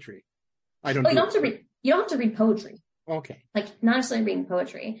of poetry. I don't. You don't have to read poetry. Okay. Like not necessarily reading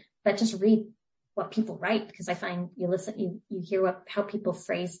poetry, but just read what people write, because I find you hear how people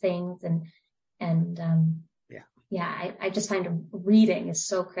phrase things and I just find reading is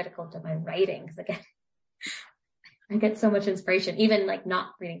so critical to my writing, because again, I get so much inspiration, even like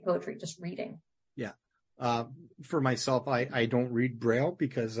not reading poetry, just reading. Yeah. For myself, I don't read Braille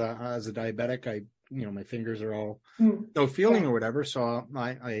because as a diabetic, my fingers are all no feeling or whatever. So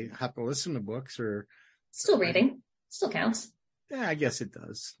I have to listen to books or still reading. Still counts. Yeah, I guess it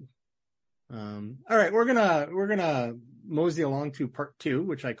does. All right, we're gonna mosey along to part 2,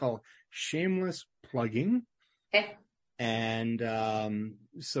 which I call shameless plugging. Okay. And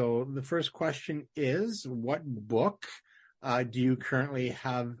so the first question is, what book do you currently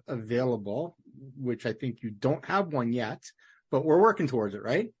have available? Which I think you don't have one yet, but we're working towards it,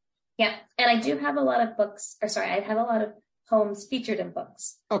 right? Yeah, and I do have a lot of books. I have a lot of poems featured in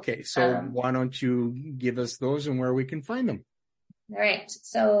books. Okay, so why don't you give us those and where we can find them? All right.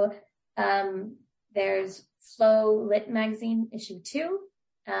 So there's Flow Lit Magazine issue 2,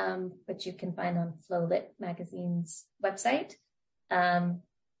 which you can find on Flow Lit Magazine's website.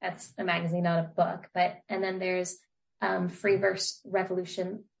 That's a magazine, not a book. And then there's Free Verse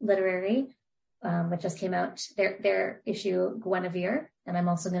Revolution Literary, which just came out. Their issue Guinevere, and I'm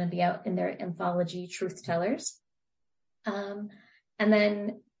also going to be out in their anthology Truth Tellers. And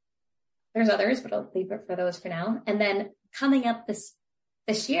then there's others, but I'll leave it for those for now. And then coming up this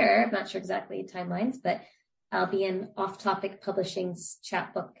year, I'm not sure exactly timelines, but I'll be in Off Topic Publishing's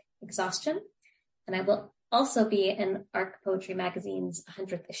chapbook Exhaustion, and I will also be in Arc Poetry Magazine's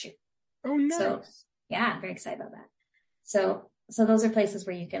 100th issue. Oh, nice. So, yeah, I'm very excited about that. So those are places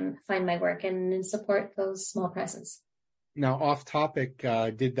where you can find my work and support those small presses. Now, Off Topic,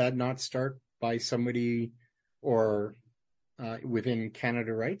 did that not start by somebody or within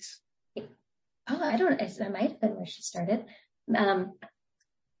Canada Rights? Oh, I don't know. It might have been where she started.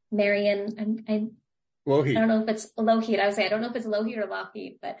 Marion, Lougheed. I don't know if it's Lougheed. I would say I don't know if it's Lougheed or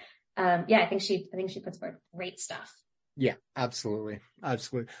Lougheed, but I think she puts forward great stuff. Yeah, absolutely.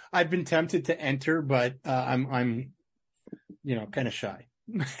 I've been tempted to enter, but I'm kind of shy.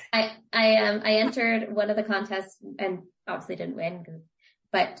 I entered one of the contests and obviously didn't win,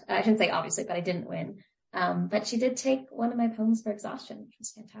 but I shouldn't say obviously, but I didn't win. But she did take one of my poems for Exhaustion, which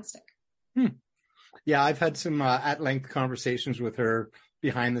was fantastic. Yeah, I've had some at-length conversations with her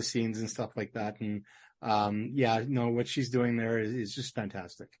behind the scenes and stuff like that. And what she's doing there is just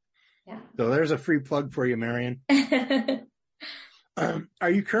fantastic. Yeah. So there's a free plug for you, Marion. Are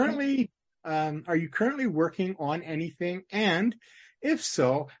you currently working on anything? And if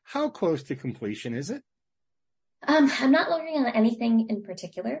so, how close to completion is it? I'm not working on anything in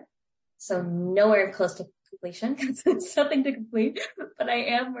particular, so nowhere close to completion because it's something to complete. But I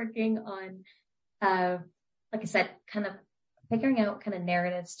am working on, like I said, kind of figuring out kind of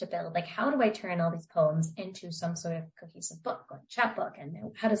narratives to build. Like, how do I turn all these poems into some sort of cohesive book or chapbook? And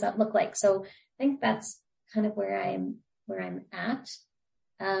how does that look like? So I think that's kind of where I'm at.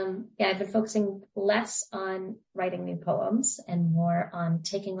 I've been focusing less on writing new poems and more on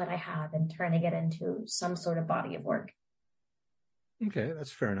taking what I have and turning it into some sort of body of work. Okay,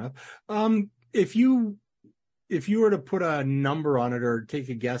 that's fair enough. If you were to put a number on it or take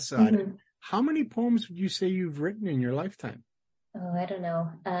a guess on it, how many poems would you say you've written in your lifetime? Oh, I don't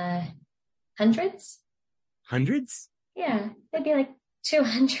know. Hundreds? Hundreds? Yeah, maybe like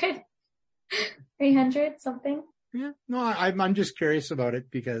 200, 300, something. Yeah, no, I'm just curious about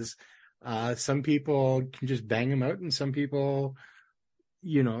it because some people can just bang them out, and some people,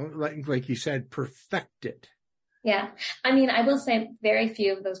 like you said, perfect it. Yeah, I mean, I will say very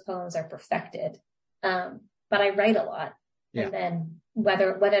few of those poems are perfected, but I write a lot, and then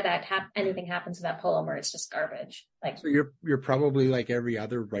whether that anything happens to that poem or it's just garbage. Like, so you're probably like every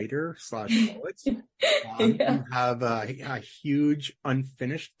other writer / poet. You have a huge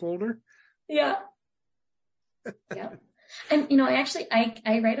unfinished folder. Yeah. Yeah. And, I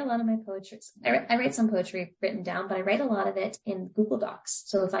write a lot of my poetry. I write some poetry written down, but I write a lot of it in Google Docs.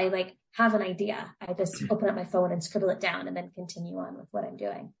 So if I have an idea, I just open up my phone and scribble it down and then continue on with what I'm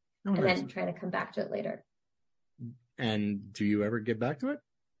doing then try to come back to it later. And do you ever get back to it?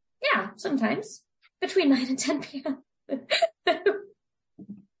 Yeah, sometimes between 9 and 10 p.m.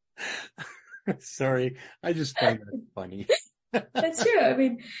 Sorry, I just find that funny. That's true. I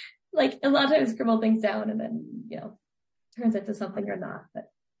mean, like a lot of times scribble things down and then, turns into something or not. But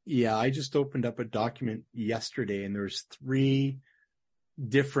yeah, I just opened up a document yesterday and there's 3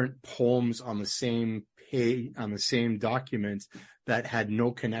 different poems on the same page, on the same document that had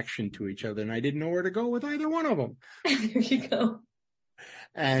no connection to each other. And I didn't know where to go with either one of them. There you go.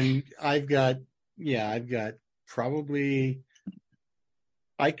 And I could probably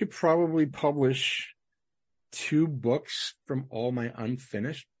publish 2 books from all my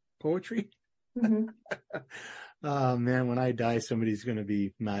unfinished poetry. Mm-hmm. Oh man, when I die, somebody's going to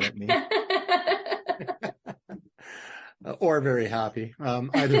be mad at me. Or very happy.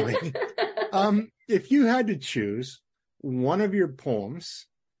 Either way. If you had to choose one of your poems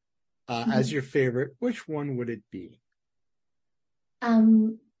as your favorite, which one would it be? I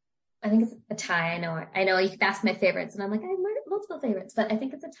think it's a tie. I know you've asked my favorites and I'm like, I have multiple favorites, but I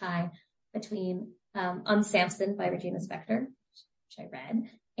think it's a tie between On Samson by Regina Spektor, which I read,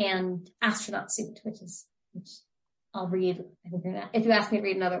 and Astronaut Suit, which I'll read. I think if you ask me to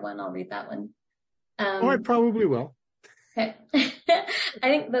read another one, I'll read that one. I probably will. Okay. I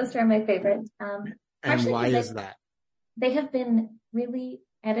think those 2 are my favorite. And why is that? They have been really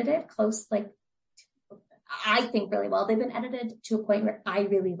edited close, like I think really well. They've been edited to a point where I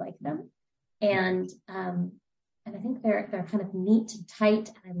really like them. And I think they're kind of neat and tight.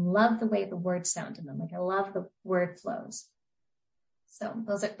 And I love the way the words sound in them. Like I love the word flows. So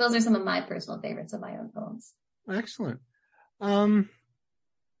those are some of my personal favorites of my own poems. Excellent. Where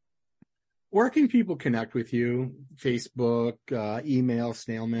can people connect with you? Facebook, email,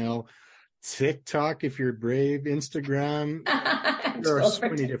 snail mail, TikTok, if you're brave, Instagram. There are so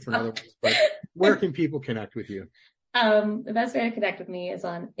many different other ones, but where can people connect with you? The best way to connect with me is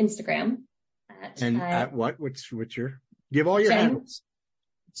on Instagram. At what? What's your? Give all your handles.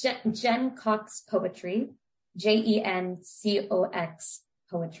 Jen Cox Poetry, JenCox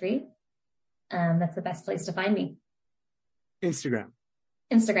Poetry. That's the best place to find me. Instagram,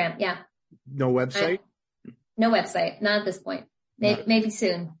 yeah. No website? No website, not at this point. Maybe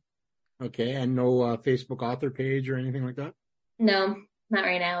soon. Okay, and no Facebook author page or anything like that? No, not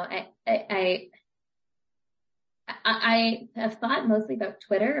right now. I have thought mostly about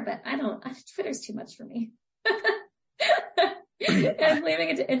Twitter, but Twitter's too much for me. I'm leaving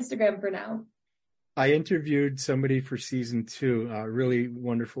it to Instagram for now. I interviewed somebody for season 2, a really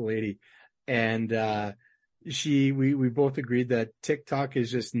wonderful lady, and we both agreed that TikTok is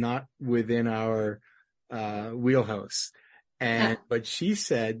just not within our wheelhouse. But she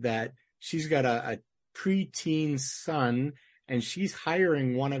said that she's got a preteen son and she's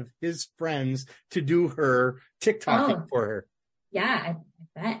hiring one of his friends to do her TikToking for her. Yeah, I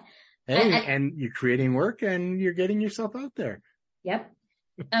bet. Hey, and you're creating work and you're getting yourself out there. Yep.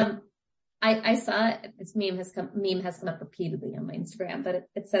 I saw this meme has come up repeatedly on my Instagram, but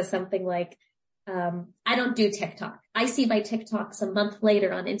it says something like, I don't do TikTok. I see my TikToks a month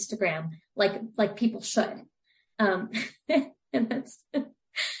later on Instagram, like people should. And that's,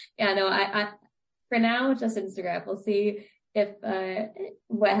 I for now, just Instagram. We'll see if,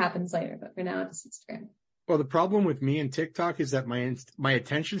 what happens later, but for now, just Instagram. Well, the problem with me and TikTok is that my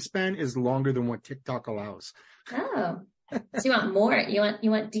attention span is longer than what TikTok allows. Oh. So you want more, you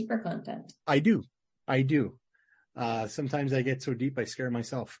want deeper content. I do. Sometimes I get so deep, I scare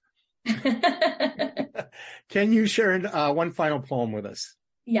myself. Can you share one final poem with us?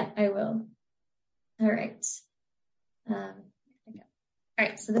 Yeah, I will. All right. All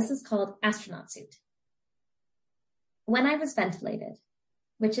right. So this is called Astronaut Suit. When I was ventilated,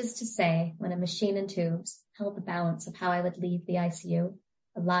 which is to say, when a machine and tubes held the balance of how I would leave the ICU,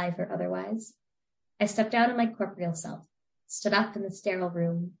 alive or otherwise, I stepped out of my corporeal self, stood up in the sterile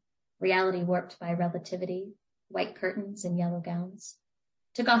room, reality warped by relativity, white curtains and yellow gowns,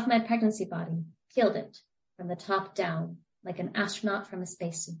 took off my pregnancy body, peeled it from the top down like an astronaut from a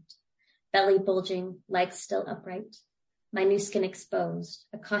spacesuit, belly bulging, legs still upright, my new skin exposed,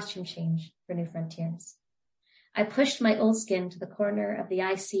 a costume change for new frontiers. I pushed my old skin to the corner of the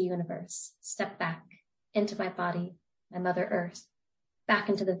IC universe, stepped back into my body, my Mother Earth, back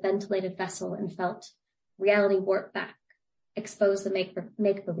into the ventilated vessel and felt reality warp back, expose the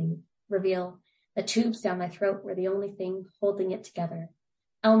make-believe, reveal the tubes down my throat were the only thing holding it together.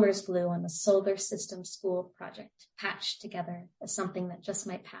 Elmer's glue on the solar system school project, patched together as something that just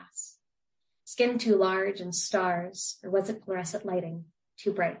might pass. Skin too large and stars, or was it fluorescent lighting,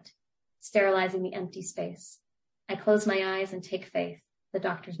 too bright, sterilizing the empty space. I close my eyes and take faith. The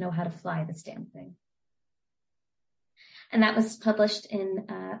doctors know how to fly this damn thing. And that was published in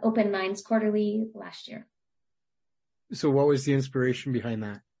Open Minds Quarterly last year. So what was the inspiration behind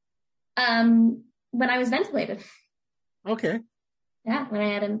that? When I was ventilated. Okay. Yeah, when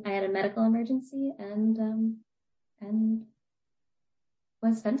I had a medical emergency and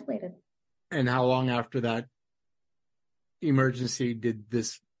was ventilated. And how long after that emergency did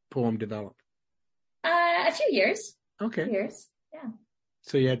this poem develop? A few years. Okay. A few years. Yeah.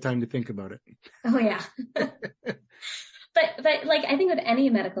 So you had time to think about it. Oh yeah. But like I think with any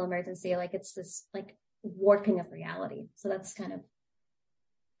medical emergency, like it's this like warping of reality. So that's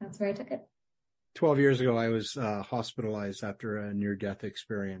where I took it. 12 years ago, I was hospitalized after a near-death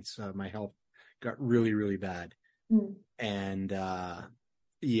experience. My health got really, really bad. And that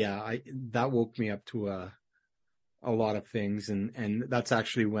woke me up to a lot of things. And that's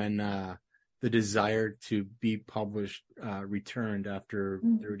actually when the desire to be published returned after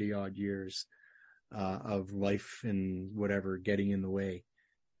 30 odd years of life and whatever getting in the way.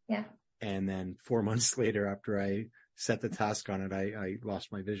 Yeah. And then 4 months later, after I set the task on it, I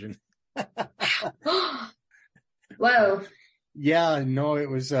lost my vision. Whoa. Yeah, no, it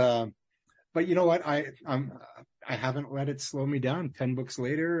was, but you know what? I haven't let it slow me down. 10 books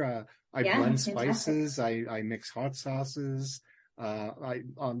later, I blend spices. I mix hot sauces.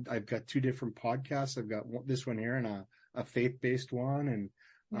 I've got 2 different podcasts. I've got this one here and a faith-based one.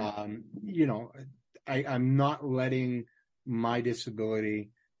 And, you know, I'm not letting my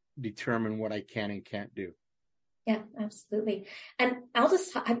disability determine what I can and can't do. Yeah, absolutely. And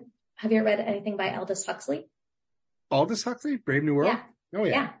have you read anything by Aldous Huxley? Aldous Huxley, Brave New World? Yeah. Oh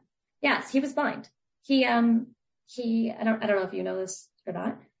yeah. Yes, he was blind. I don't know if you know this or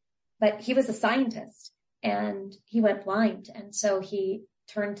not, but he was a scientist and he went blind. And so he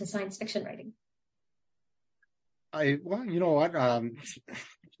turned to science fiction writing. Well, you know what?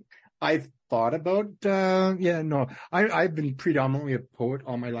 I've thought about, I've been predominantly a poet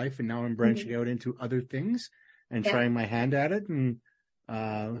all my life, and now I'm branching out into other things and trying my hand at it. And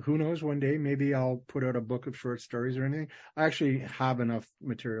who knows, one day maybe I'll put out a book of short stories or anything. I actually have enough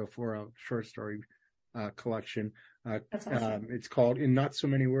material for a short story collection. That's awesome. It's called In Not So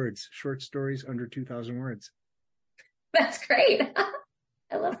Many Words, Short Stories Under 2,000 Words. That's great.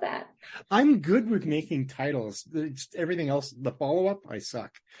 I love that. I'm good with making titles. Everything else, the follow-up, I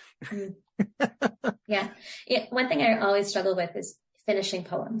suck. Yeah. One thing I always struggle with is finishing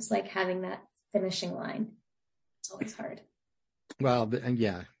poems, like having that finishing line. It's always hard. Well, and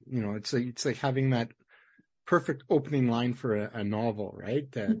yeah, you know, it's like having that perfect opening line for a novel,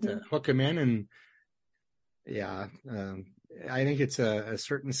 right? To hook them in. And yeah, I think it's a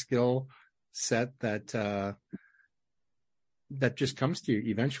certain skill set that just comes to you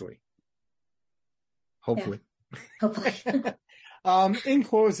eventually. Hopefully. Yeah. Hopefully. In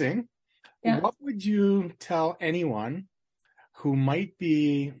closing, what would you tell anyone who might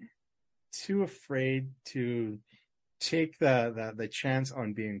be too afraid to take the chance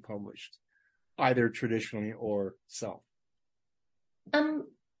on being published, either traditionally or self?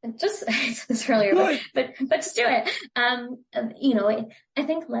 Just it's earlier, but just do it. You know, I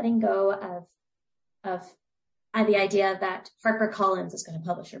think letting go of the idea that HarperCollins is going to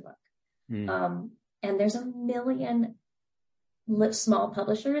publish your book. And there's a million small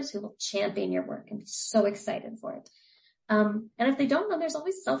publishers who will champion your work and be so excited for it. And if they don't know, there's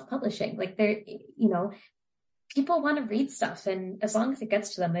always self-publishing. Like you know, people want to read stuff, and as long as it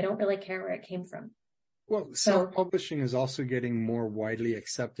gets to them, they don't really care where it came from. Well, So, self-publishing is also getting more widely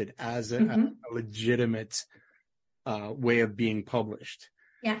accepted as a mhm, legitimate way of being published.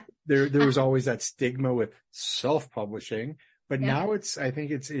 yeah, There uh, was always that stigma with self-publishing, but yeah, now I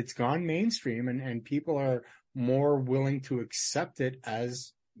think it's gone mainstream, and people are more willing to accept it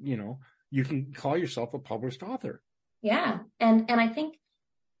as, you can call yourself a published author. yeah. And I think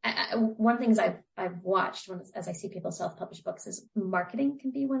one of the things I've watched as I see people self-publish books is marketing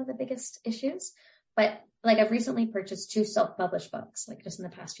can be one of the biggest issues. But like I've recently purchased two self-published books, like just in the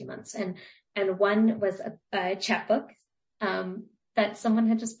past few months, and one was a chapbook that someone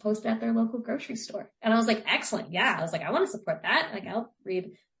had just posted at their local grocery store, and I was like, excellent, yeah. I was like, I want to support that. Like I'll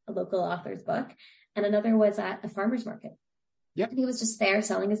read a local author's book. And another was at a farmer's market. Yep. And he was just there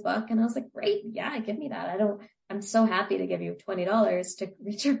selling his book, and I was like, great, yeah, give me that. I'm so happy to give you $20 to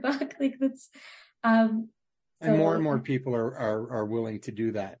read your book. Like that's, And more and so more people are willing to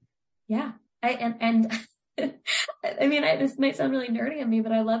do that. yeah. And I mean, this might sound really nerdy of me,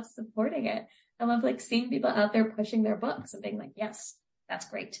 but I love supporting it. I love like seeing people out there pushing their books and being like, yes, that's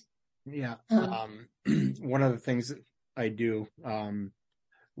great. Yeah. Um, One of the things that I do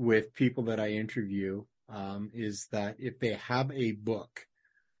with people that I interview is that if they have a book,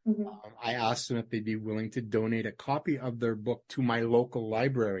 mhm. I ask them if they'd be willing to donate a copy of their book to my local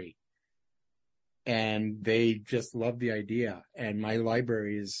library. And they just love the idea. And my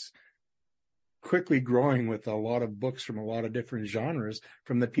library is quickly growing with a lot of books from a lot of different genres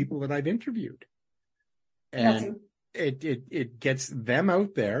from the people that I've interviewed. And it gets them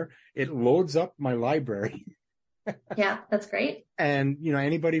out there. It loads up my library. Yeah, that's great. And,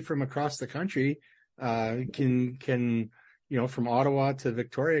 anybody from across the country can from Ottawa to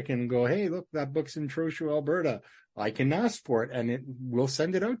Victoria can go, hey, look, that book's in Trochu, Alberta. I can ask for it, and we'll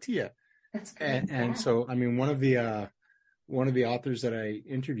send it out to you. That's great. And so, I mean, one of the authors that I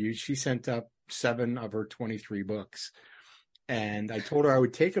interviewed, she sent up 7 of her 23 books. And I told her I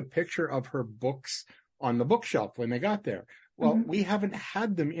would take a picture of her books on the bookshelf when they got there. Well, Mhm. we haven't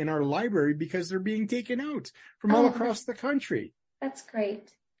had them in our library because they're being taken out from all across the country. That's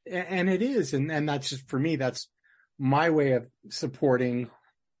great. And it is. And that's just, for me, that's my way of supporting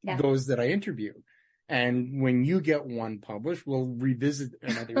those that I interview. And when you get one published, we'll revisit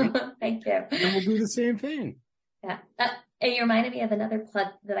another. Thank you. And we'll do the same thing. Yeah. And you reminded me of another plug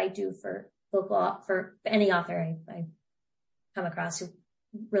that I do for any author I come across who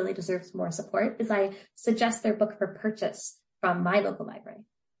really deserves more support is I suggest their book for purchase from my local library.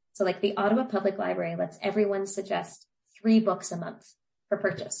 So like the Ottawa Public Library lets everyone suggest 3 books a month for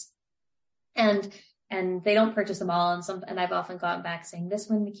purchase. And they don't purchase them all. And I've often gotten back saying this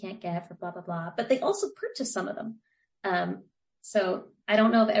one we can't get for blah, blah, blah, but they also purchase some of them. So I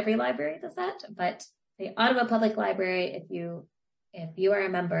don't know if every library does that, but the Ottawa Public Library, if you are a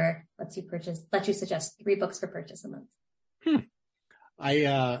member, lets you suggest 3 books for purchase a month.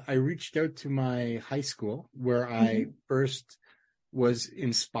 I reached out to my high school where I first was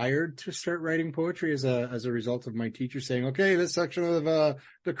inspired to start writing poetry as a result of my teacher saying, okay, this section of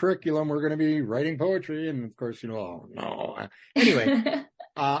the curriculum, we're going to be writing poetry. And of course, oh no. Anyway,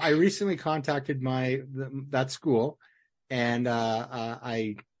 I recently contacted that school, and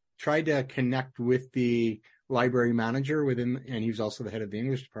I tried to connect with the library manager and he was also the head of the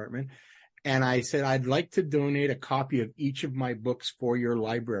English department. And I said, I'd like to donate a copy of each of my books for your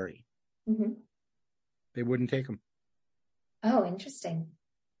library. Mm-hmm. They wouldn't take them. Oh, interesting.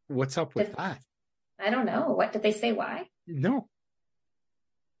 What's up with that? I don't know. What did they say? Why? No.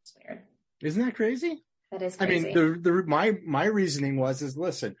 It's weird. Isn't that crazy? That is crazy. I mean, my reasoning was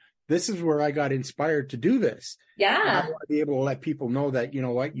listen, this is where I got inspired to do this. Yeah. And I want to be able to let people know that, you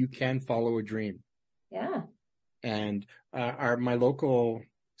know what, you can follow a dream. Yeah. And my local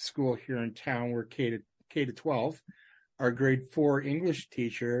school here in town, we're K to 12, our grade 4 English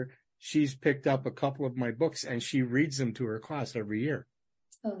teacher, she's picked up a couple of my books and she reads them to her class every year.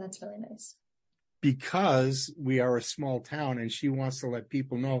 Oh, that's really nice. Because we are a small town and she wants to let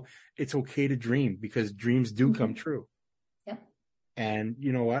people know it's okay to dream because dreams do come true. Yeah. And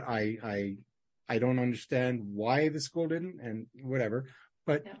you know what? I don't understand why the school didn't and whatever,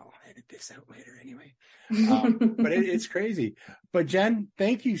 but I'll edit this out later anyway. But it's crazy. But Jen,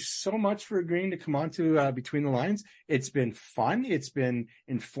 thank you so much for agreeing to come on to Between the Lines. It's been fun. It's been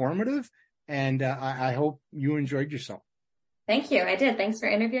informative. And I hope you enjoyed yourself. Thank you. I did. Thanks for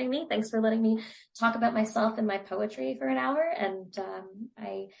interviewing me. Thanks for letting me talk about myself and my poetry for an hour. And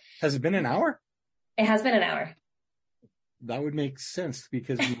Has it been an hour? It has been an hour. That would make sense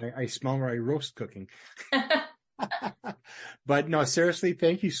because I smell my roast cooking. But no, seriously,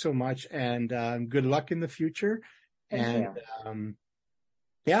 thank you so much, and good luck in the future. Thank And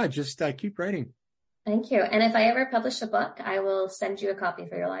you. just keep writing. Thank you. And if I ever publish a book, I will send you a copy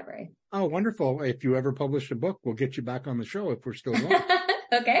for your library. Oh, wonderful. If you ever publish a book, we'll get you back on the show if we're still going.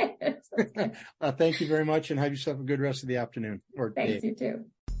 Okay. Thank you very much, and have yourself a good rest of the afternoon or Thanks, day. you too.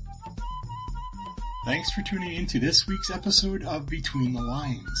 Thanks for tuning in to this week's episode of Between the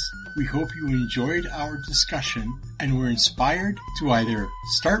Lines. We hope you enjoyed our discussion and were inspired to either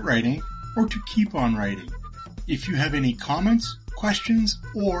start writing or to keep on writing. If you have any comments, questions,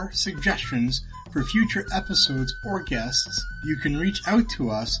 or suggestions for future episodes or guests, you can reach out to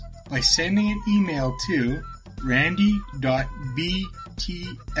us by sending an email to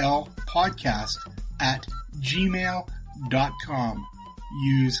randy.btlpodcast@gmail.com.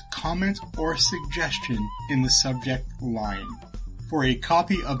 Use comment or suggestion in the subject line. For a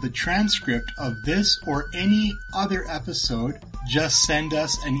copy of the transcript of this or any other episode, just send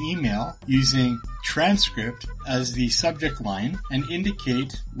us an email using transcript as the subject line and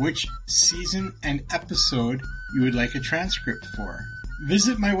indicate which season and episode you would like a transcript for.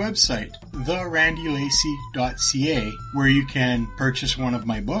 Visit my website, therandylacey.ca, where you can purchase one of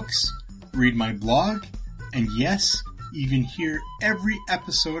my books, read my blog, and yes, even hear every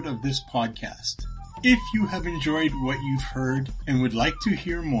episode of this podcast. If you have enjoyed what you've heard and would like to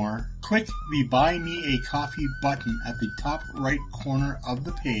hear more, click the Buy Me a Coffee button at the top right corner of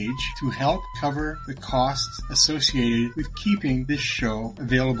the page to help cover the costs associated with keeping this show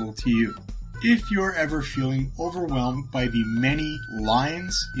available to you. If you're ever feeling overwhelmed by the many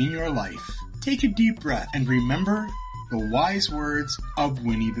lines in your life, take a deep breath and remember the wise words of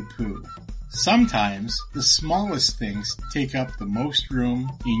Winnie the Pooh. Sometimes the smallest things take up the most room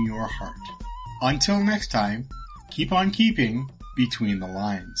in your heart. Until next time, keep on keeping between the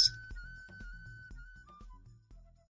lines.